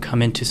versus them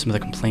come into some of the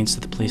complaints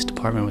that the police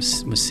department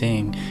was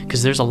seeing?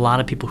 Because there's a lot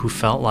of people who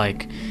felt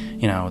like,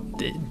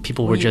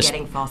 people were just... Were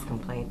you getting false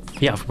complaints?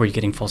 Yeah, were you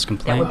getting false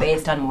complaints? That were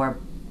based on more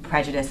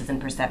prejudices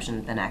and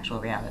perception than actual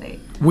reality.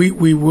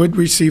 We would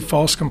receive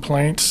false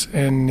complaints,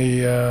 and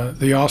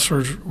the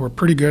officers were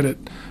pretty good at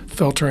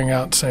filtering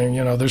out, saying,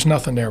 there's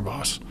nothing there,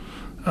 boss.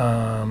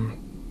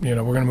 We're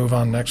going to move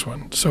on to the next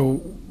one.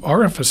 So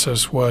our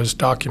emphasis was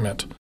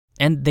document.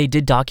 And they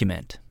did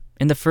document.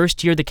 In the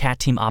first year the CAT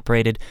team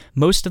operated,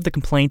 most of the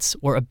complaints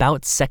were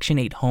about Section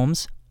 8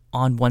 homes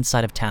on one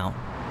side of town.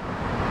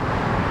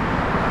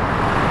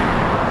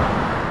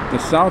 The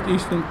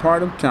southeastern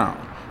part of town,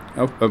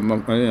 of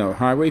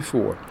Highway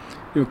 4,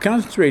 they were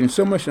concentrating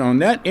so much on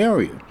that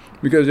area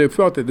because they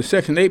felt that the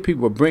Section 8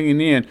 people were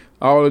bringing in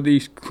all of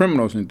these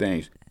criminals and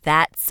things.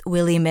 That's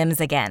Willie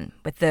Mims again,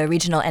 with the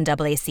regional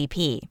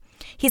NAACP.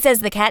 He says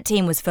the CAT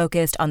team was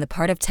focused on the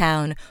part of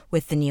town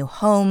with the new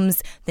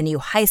homes, the new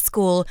high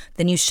school,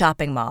 the new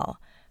shopping mall,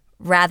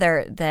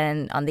 rather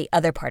than on the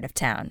other part of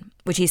town,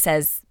 which he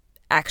says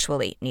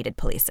actually needed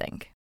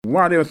policing.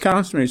 While they were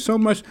concentrating so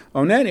much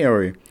on that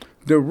area,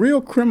 the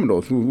real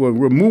criminals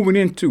were moving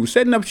into,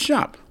 setting up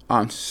shop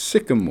on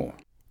Sycamore.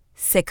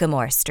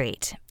 Sycamore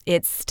Street.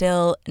 It's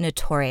still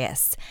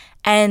notorious.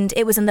 And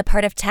it was in the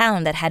part of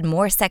town that had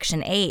more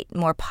Section 8,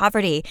 more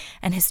poverty,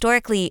 and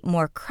historically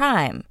more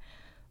crime.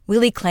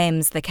 Willie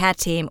claims the CAT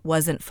team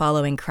wasn't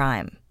following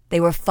crime.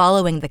 They were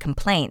following the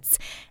complaints.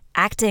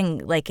 acting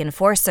like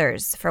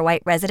enforcers for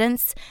white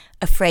residents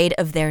afraid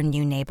of their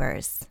new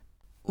neighbors.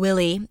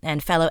 Willie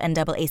and fellow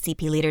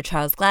NAACP leader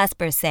Charles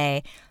Glasper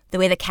say the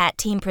way the CAT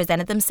team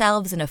presented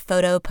themselves in a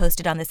photo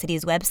posted on the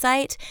city's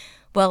website,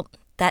 well,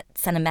 that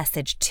sent a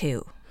message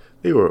too.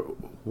 They were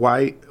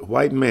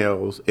white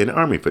males in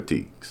army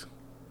fatigues.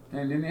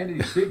 And then they had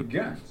these big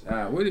guns.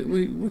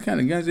 What kind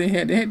of guns they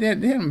had? They had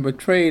them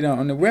portrayed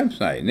on the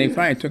website, and they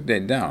finally took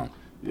that down.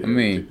 Yeah, I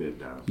mean,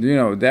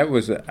 that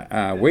was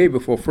way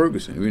before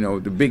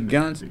Ferguson, the big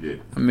guns. Yeah.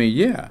 I mean,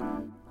 yeah.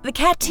 The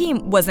CAT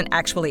team wasn't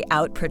actually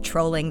out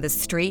patrolling the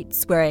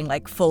streets wearing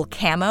like full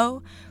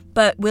camo,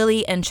 but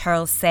Willie and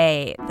Charles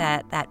say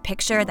that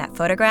picture, that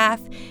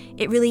photograph,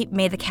 it really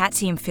made the CAT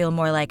team feel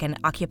more like an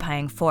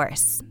occupying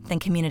force than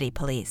community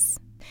police.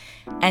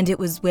 And it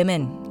was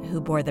women who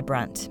bore the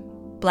brunt.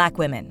 Black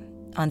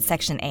women on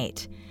Section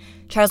 8.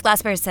 Charles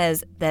Glasper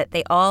says that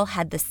they all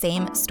had the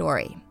same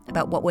story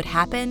about what would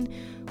happen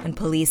when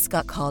police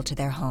got called to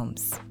their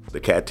homes. The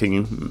CAT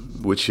team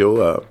would show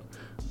up.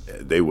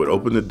 They would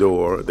open the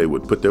door. They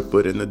would put their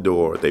foot in the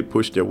door. They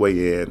pushed their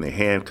way in. They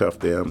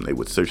handcuffed them. They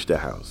would search the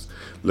house,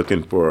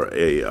 looking for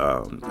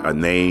a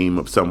name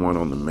of someone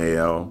on the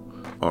mail,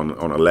 on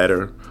a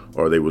letter,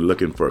 or they were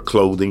looking for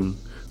clothing,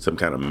 some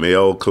kind of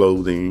male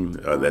clothing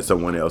that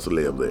someone else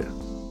lived there.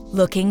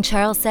 Looking,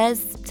 Charles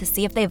says, to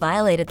see if they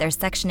violated their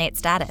Section 8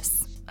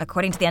 status.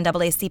 According to the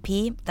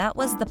NAACP, that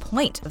was the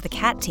point of the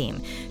CAT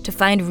team, to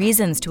find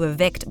reasons to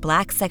evict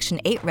Black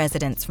Section 8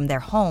 residents from their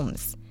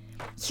homes.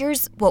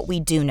 Here's what we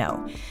do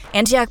know.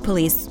 Antioch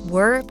police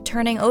were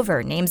turning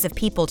over names of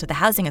people to the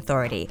Housing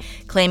Authority,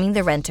 claiming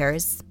the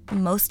renters,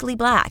 mostly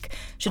Black,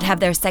 should have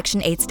their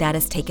Section 8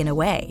 status taken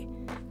away.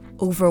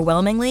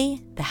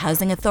 Overwhelmingly, the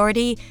Housing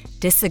Authority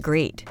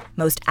disagreed.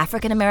 Most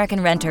African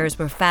American renters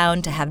were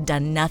found to have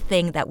done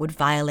nothing that would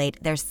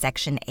violate their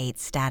Section 8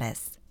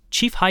 status.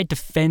 Chief Hyde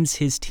defends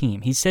his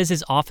team. He says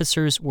his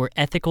officers were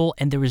ethical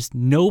and there was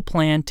no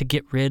plan to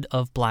get rid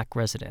of Black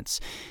residents.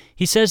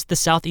 He says the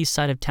southeast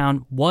side of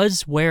town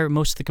was where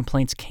most of the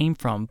complaints came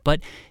from, but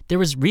there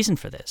was reason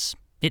for this.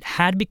 It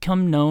had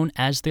become known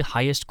as the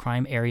highest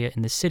crime area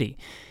in the city.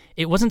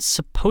 It wasn't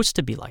supposed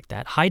to be like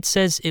that. Hyde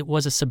says it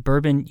was a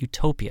suburban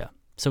utopia,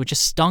 so it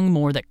just stung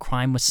more that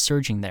crime was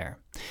surging there.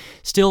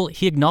 Still,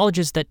 he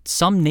acknowledges that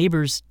some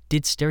neighbors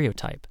did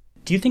stereotype.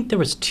 Do you think there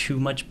was too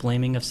much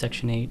blaming of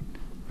Section 8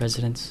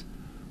 residents?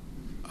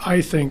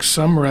 I think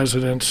some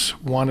residents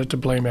wanted to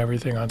blame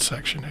everything on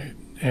Section 8.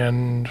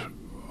 And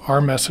our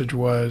message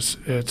was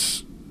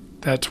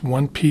that's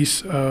one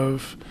piece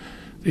of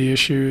the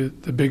issue.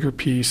 The bigger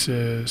piece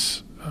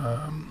is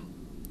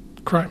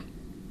crime.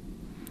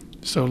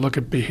 So look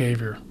at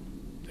behavior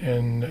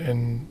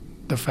and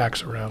the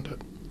facts around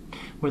it.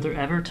 Were there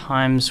ever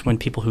times when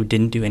people who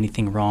didn't do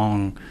anything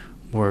wrong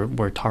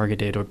were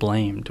targeted or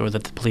blamed, or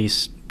that the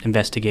police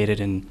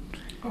investigated and...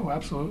 Oh,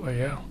 absolutely,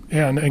 yeah.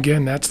 Yeah, and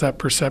again, that's that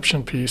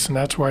perception piece, and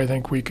that's why I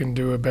think we can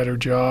do a better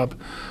job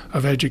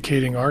of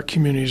educating our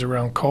communities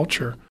around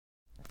culture.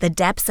 The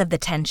depths of the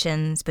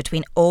tensions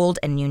between old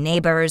and new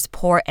neighbors,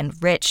 poor and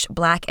rich,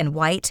 Black and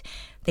white,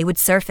 they would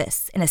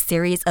surface in a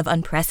series of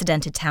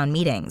unprecedented town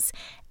meetings.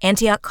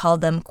 Antioch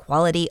called them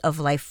quality of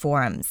life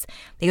forums.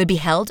 They would be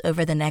held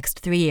over the next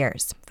 3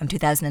 years, from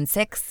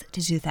 2006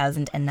 to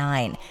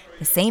 2009,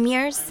 the same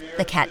years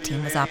the CAT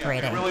team was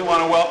operating. I really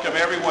want to welcome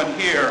everyone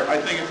here. I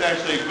think it's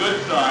actually a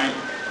good sign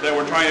that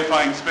we're trying to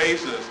find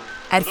spaces.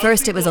 At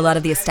first, it was a lot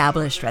of the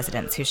established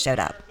residents who showed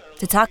up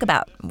to talk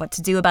about what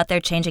to do about their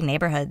changing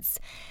neighborhoods.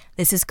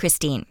 This is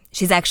Christine.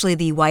 She's actually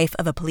the wife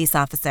of a police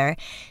officer.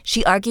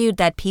 She argued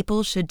that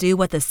people should do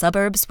what the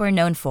suburbs were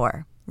known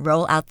for,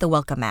 roll out the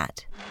welcome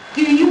mat.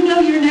 Do you know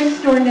your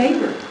next door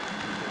neighbors?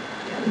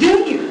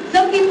 Do you?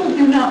 Some people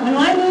do not. When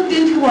I moved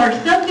into our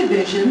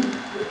subdivision,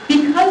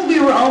 because we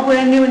were all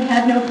brand new and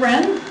had no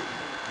friends,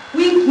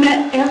 we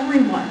met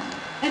everyone.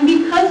 And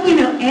because we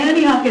know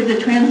Antioch is a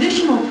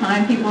transitional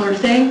time, people are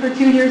staying for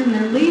 2 years and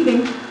they're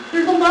leaving,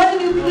 there's a lot of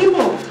new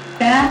people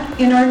back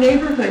in our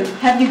neighborhood.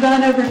 Have you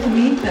gone over to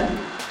meet them?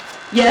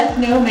 Yes,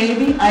 no,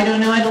 maybe. I don't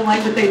know. I don't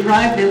like what they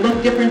drive. They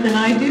look different than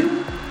I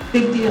do.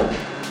 Big deal.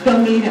 Go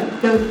meet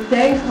them. Go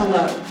say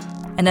hello.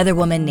 Another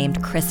woman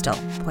named Crystal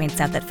points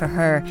out that for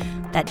her,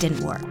 that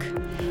didn't work.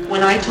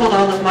 When I told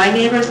all of my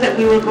neighbors that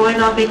we were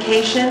going on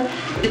vacation,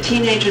 the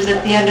teenagers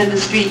at the end of the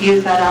street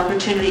used that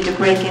opportunity to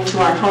break into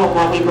our home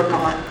while we were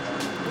gone.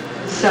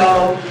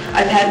 So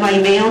I've had my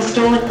mail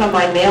stolen from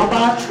my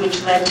mailbox,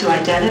 which led to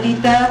identity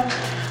theft.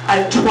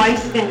 I've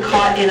twice been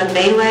caught in a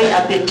melee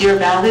up in Deer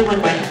Valley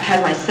when I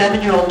had my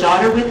 7-year-old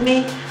daughter with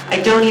me.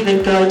 I don't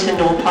even go to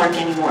Knoll Park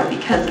anymore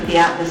because of the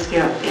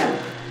atmosphere up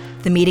there.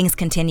 The meetings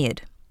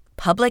continued.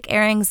 Public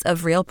airings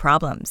of real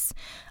problems.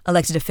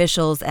 Elected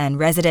officials and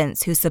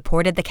residents who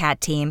supported the CAT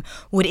team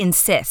would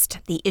insist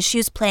the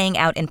issues playing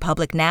out in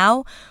public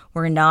now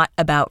were not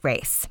about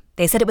race.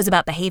 They said it was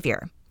about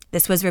behavior.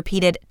 This was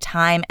repeated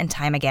time and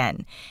time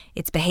again.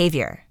 It's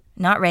behavior,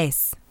 not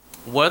race.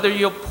 Whether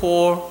you're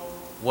poor,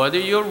 whether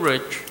you're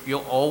rich,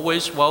 you're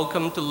always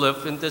welcome to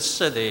live in this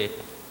city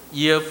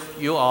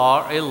if you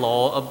are a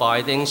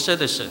law-abiding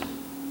citizen.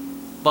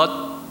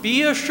 But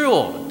be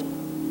assured,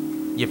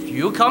 if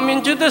you come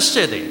into the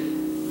city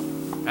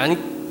and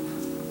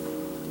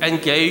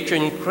engage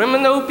in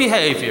criminal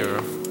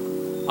behavior,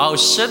 our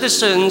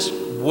citizens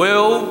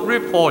will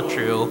report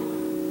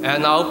you,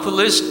 and our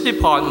police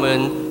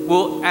department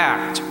will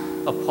act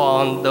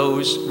upon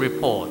those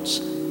reports.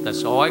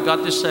 That's all I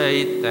got to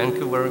say. Thank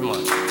you very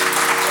much.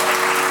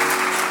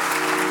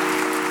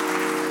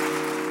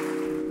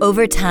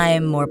 Over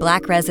time, more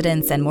Black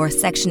residents and more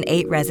Section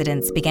 8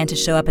 residents began to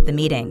show up at the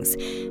meetings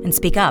and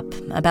speak up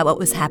about what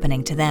was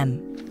happening to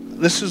them.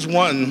 This is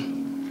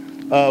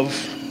one of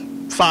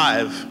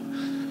 5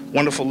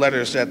 wonderful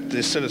letters that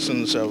the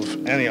citizens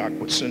of Antioch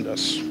would send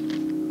us.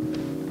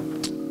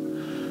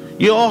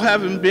 You all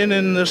haven't been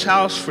in this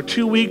house for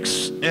 2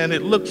 weeks, and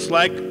it looks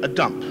like a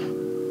dump.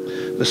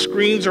 The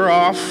screens are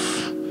off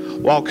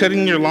while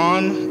cutting your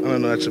lawn. I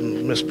don't know, that's a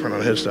misprint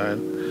on his side.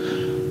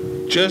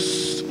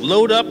 Just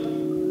load up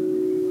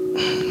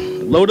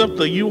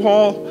the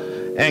U-Haul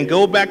and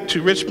go back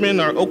to Richmond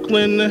or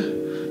Oakland.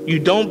 You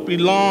don't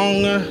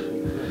belong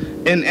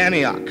in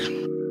Antioch.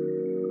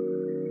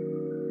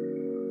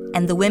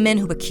 And the women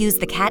who accused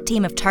the CAT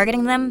team of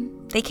targeting them,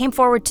 they came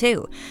forward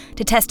too,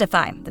 to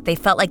testify that they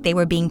felt like they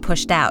were being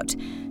pushed out,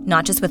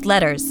 not just with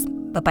letters,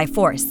 but by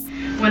force.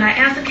 When I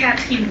asked the CAT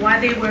team why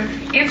they were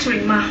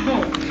entering my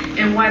home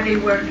and why they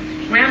were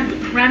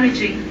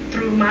rummaging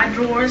through my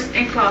drawers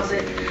and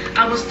closet,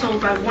 I was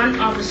told by one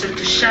officer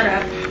to shut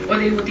up or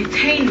they would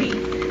detain me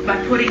by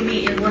putting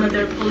me in one of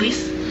their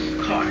police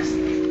cars.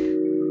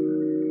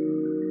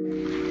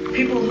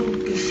 People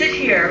who can sit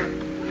here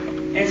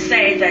and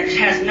say that it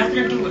has nothing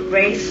to do with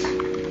race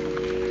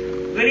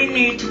really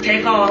need to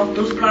take off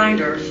those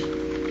blinders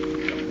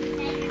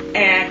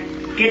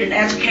and get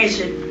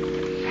educated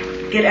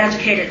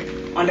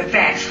on the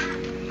facts.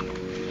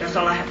 That's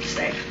all I have to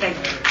say. Thank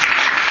you.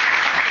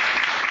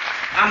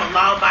 I'm a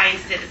law-abiding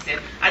citizen.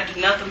 I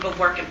do nothing but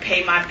work and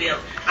pay my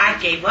bills. I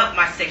gave up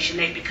my Section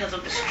 8 because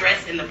of the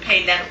stress and the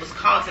pain that it was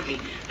causing me.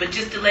 But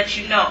just to let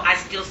you know, I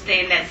still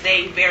stay in that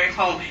same very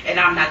home, and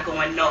I'm not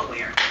going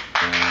nowhere.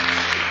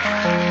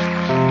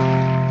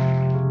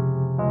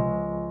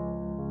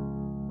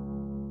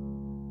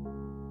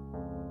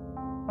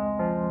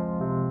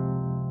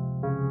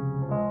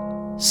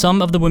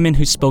 Some of the women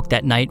who spoke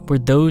that night were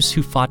those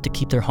who fought to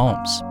keep their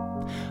homes.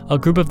 A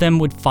group of them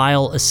would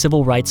file a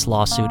civil rights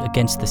lawsuit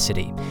against the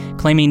city,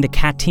 claiming the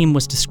CAT team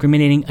was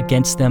discriminating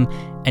against them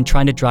and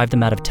trying to drive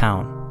them out of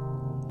town.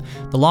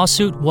 The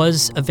lawsuit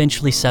was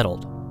eventually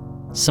settled.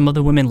 Some of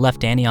the women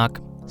left Antioch,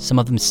 some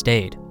of them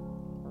stayed.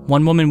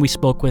 One woman we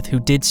spoke with who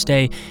did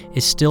stay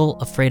is still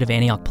afraid of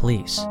Antioch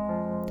police.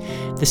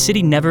 The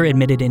city never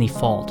admitted any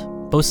fault.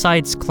 Both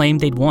sides claimed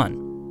they'd won.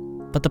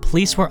 But the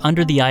police were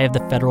under the eye of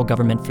the federal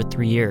government for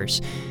 3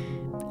 years.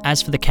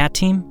 As for the CAT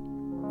team,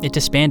 it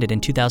disbanded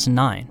in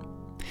 2009.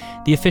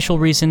 The official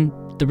reason,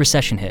 the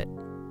recession hit.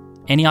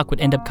 Antioch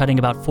would end up cutting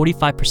about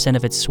 45%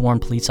 of its sworn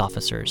police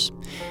officers.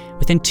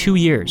 Within 2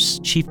 years,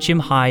 Chief Jim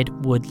Hyde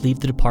would leave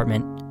the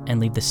department and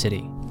leave the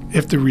city.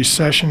 If the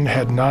recession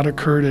had not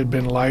occurred, it had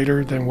been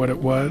lighter than what it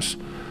was,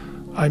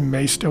 I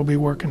may still be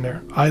working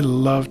there. I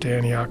loved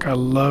Antioch. I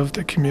loved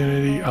the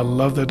community. I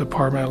loved the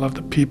department. I loved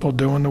the people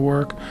doing the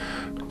work.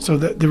 So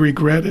that the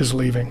regret is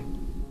leaving.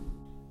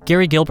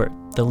 Gary Gilbert,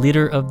 the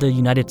leader of the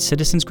United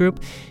Citizens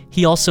Group,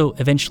 he also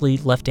eventually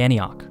left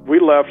Antioch. We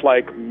left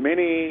like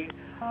many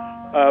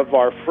of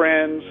our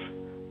friends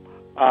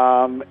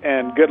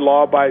and good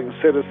law-abiding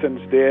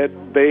citizens did.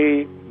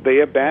 They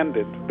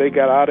abandoned. They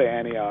got out of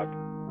Antioch.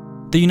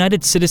 The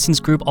United Citizens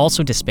Group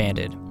also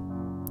disbanded.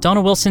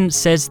 Donna Wilson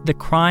says the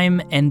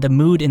crime and the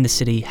mood in the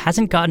city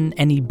hasn't gotten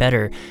any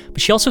better,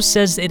 but she also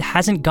says it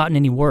hasn't gotten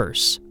any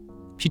worse.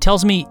 She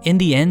tells me, in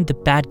the end, the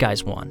bad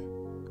guys won.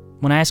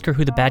 When I ask her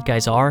who the bad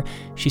guys are,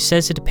 she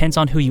says it depends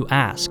on who you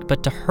ask,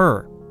 but to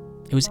her,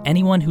 it was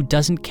anyone who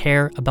doesn't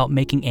care about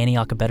making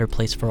Antioch a better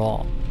place for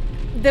all.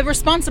 The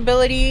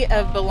responsibility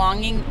of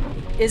belonging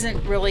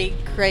isn't really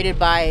created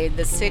by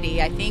the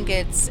city. I think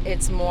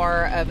it's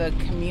more of a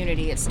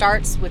community. It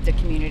starts with the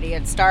community.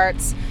 It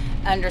starts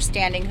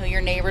understanding who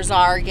your neighbors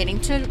are, getting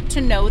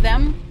to know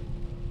them.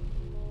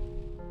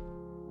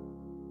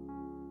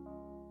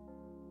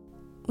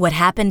 What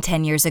happened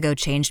 10 years ago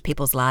changed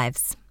people's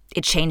lives.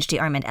 It changed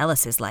DeArmond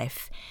Ellis's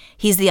life.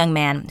 He's the young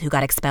man who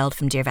got expelled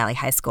from Deer Valley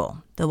High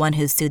School, the one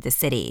who sued the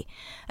city.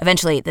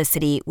 Eventually, the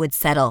city would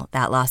settle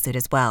that lawsuit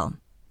as well.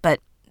 But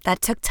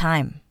that took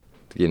time.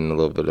 Getting a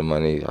little bit of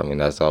money, I mean,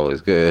 that's always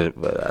good,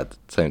 but at the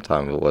same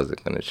time, it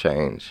wasn't going to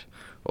change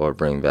or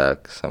bring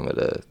back some of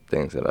the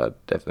things that I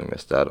definitely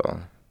missed out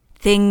on.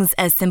 Things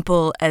as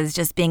simple as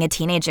just being a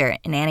teenager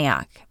in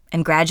Antioch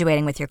and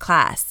graduating with your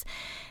class.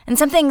 And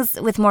some things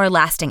with more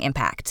lasting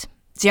impact.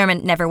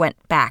 DeArmond never went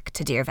back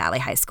to Deer Valley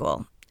High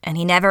School, and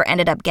he never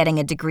ended up getting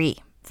a degree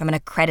from an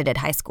accredited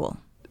high school.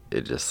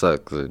 It just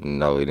sucks.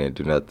 No, we didn't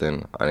do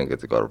nothing. I didn't get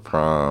to go to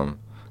prom.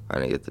 I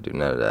didn't get to do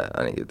none of that.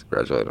 I didn't get to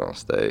graduate on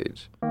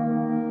stage.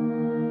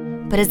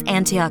 But has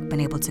Antioch been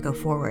able to go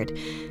forward,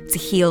 to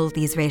heal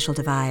these racial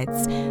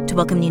divides, to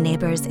welcome new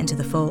neighbors into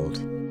the fold?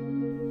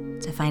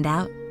 To find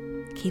out,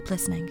 keep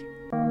listening.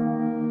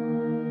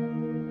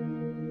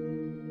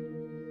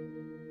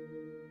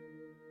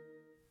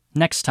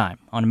 Next time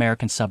on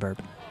American Suburb.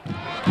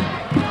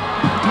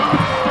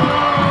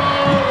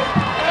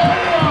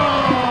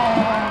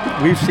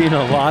 We've seen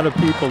a lot of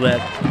people that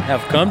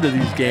have come to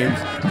these games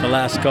the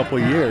last couple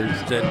of years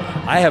that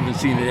I haven't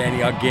seen at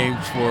Antioch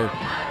games for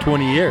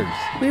 20 years.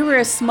 We were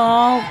a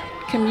small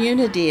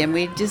community, and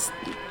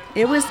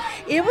it was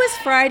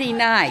Friday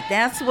night.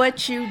 That's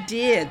what you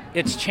did.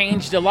 It's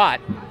changed a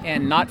lot,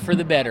 and not for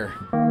the better.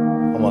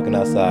 I'm walking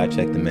outside,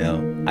 check the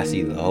mail. I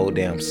see the whole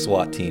damn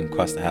SWAT team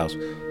across the house,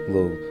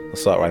 little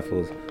assault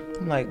rifles.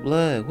 I'm like,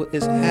 blood, what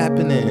is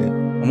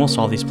happening? Almost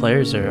all these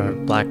players are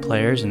black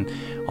players, and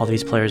all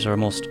these players are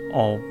almost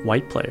all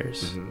white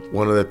players. Mm-hmm.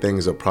 One of the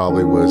things that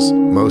probably was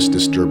most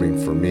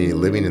disturbing for me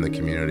living in the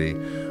community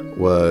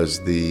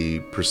was the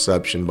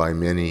perception by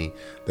many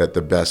that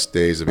the best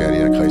days of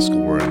Antioch High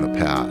School were in the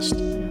past.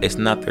 It's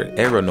not their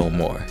era no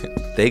more.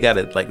 They got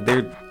it, like,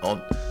 they're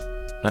on,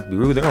 not to be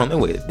rude, they're on their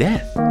way to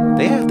death.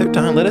 They have their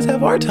time, let us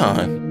have our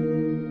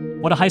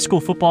time. What a high school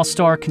football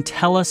star can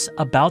tell us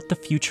about the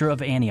future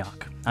of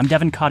Antioch. I'm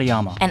Devin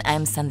Katayama. And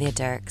I'm Sandhya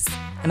Dirks.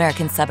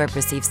 American Suburb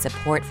receives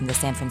support from the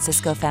San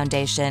Francisco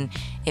Foundation.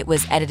 It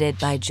was edited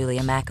by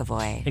Julia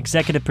McAvoy.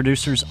 Executive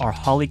producers are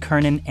Holly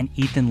Kernan and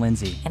Ethan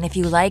Lindsay. And if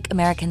you like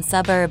American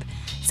Suburb,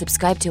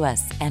 subscribe to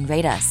us and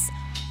rate us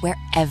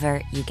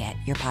wherever you get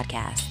your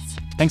podcasts.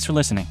 Thanks for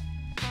listening.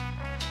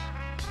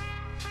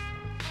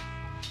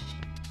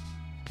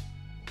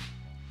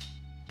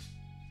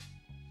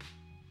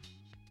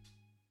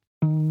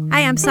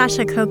 Hi, I'm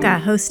Sasha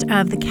Khokha, host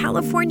of the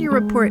California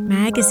Report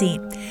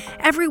magazine.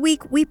 Every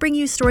week, we bring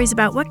you stories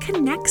about what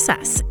connects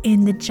us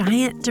in the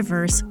giant,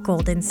 diverse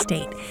Golden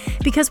State.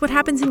 Because what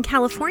happens in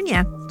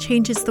California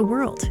changes the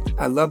world.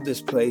 I love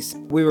this place.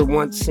 We were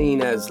once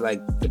seen as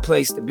like the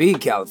place to be,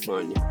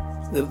 California.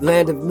 The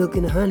land of milk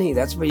and honey.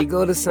 That's where you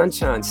go to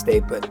Sunshine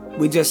State, but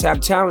we just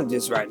have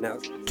challenges right now.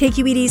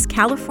 KQED's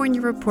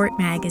California Report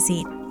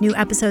magazine. New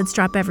episodes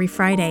drop every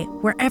Friday,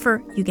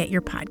 wherever you get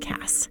your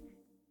podcasts.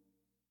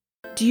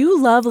 Do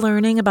you love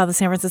learning about the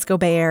San Francisco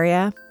Bay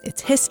Area,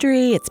 its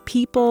history, its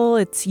people,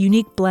 its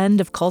unique blend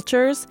of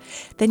cultures?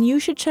 Then you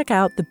should check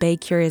out the Bay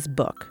Curious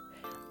book.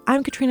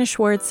 I'm Katrina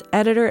Schwartz,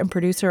 editor and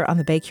producer on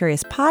the Bay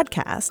Curious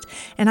podcast,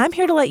 and I'm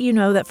here to let you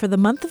know that for the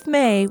month of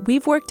May,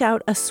 we've worked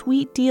out a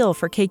sweet deal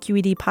for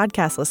KQED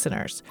podcast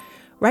listeners.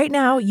 Right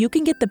now, you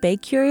can get the Bay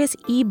Curious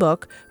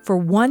ebook for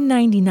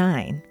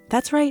 $1.99.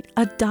 That's right,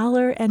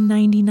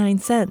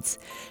 $1.99.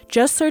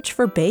 Just search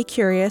for Bay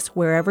Curious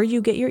wherever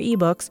you get your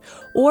ebooks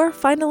or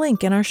find a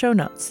link in our show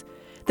notes.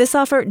 This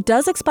offer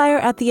does expire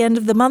at the end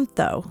of the month,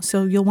 though,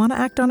 so you'll want to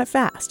act on it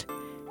fast.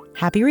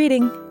 Happy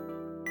reading!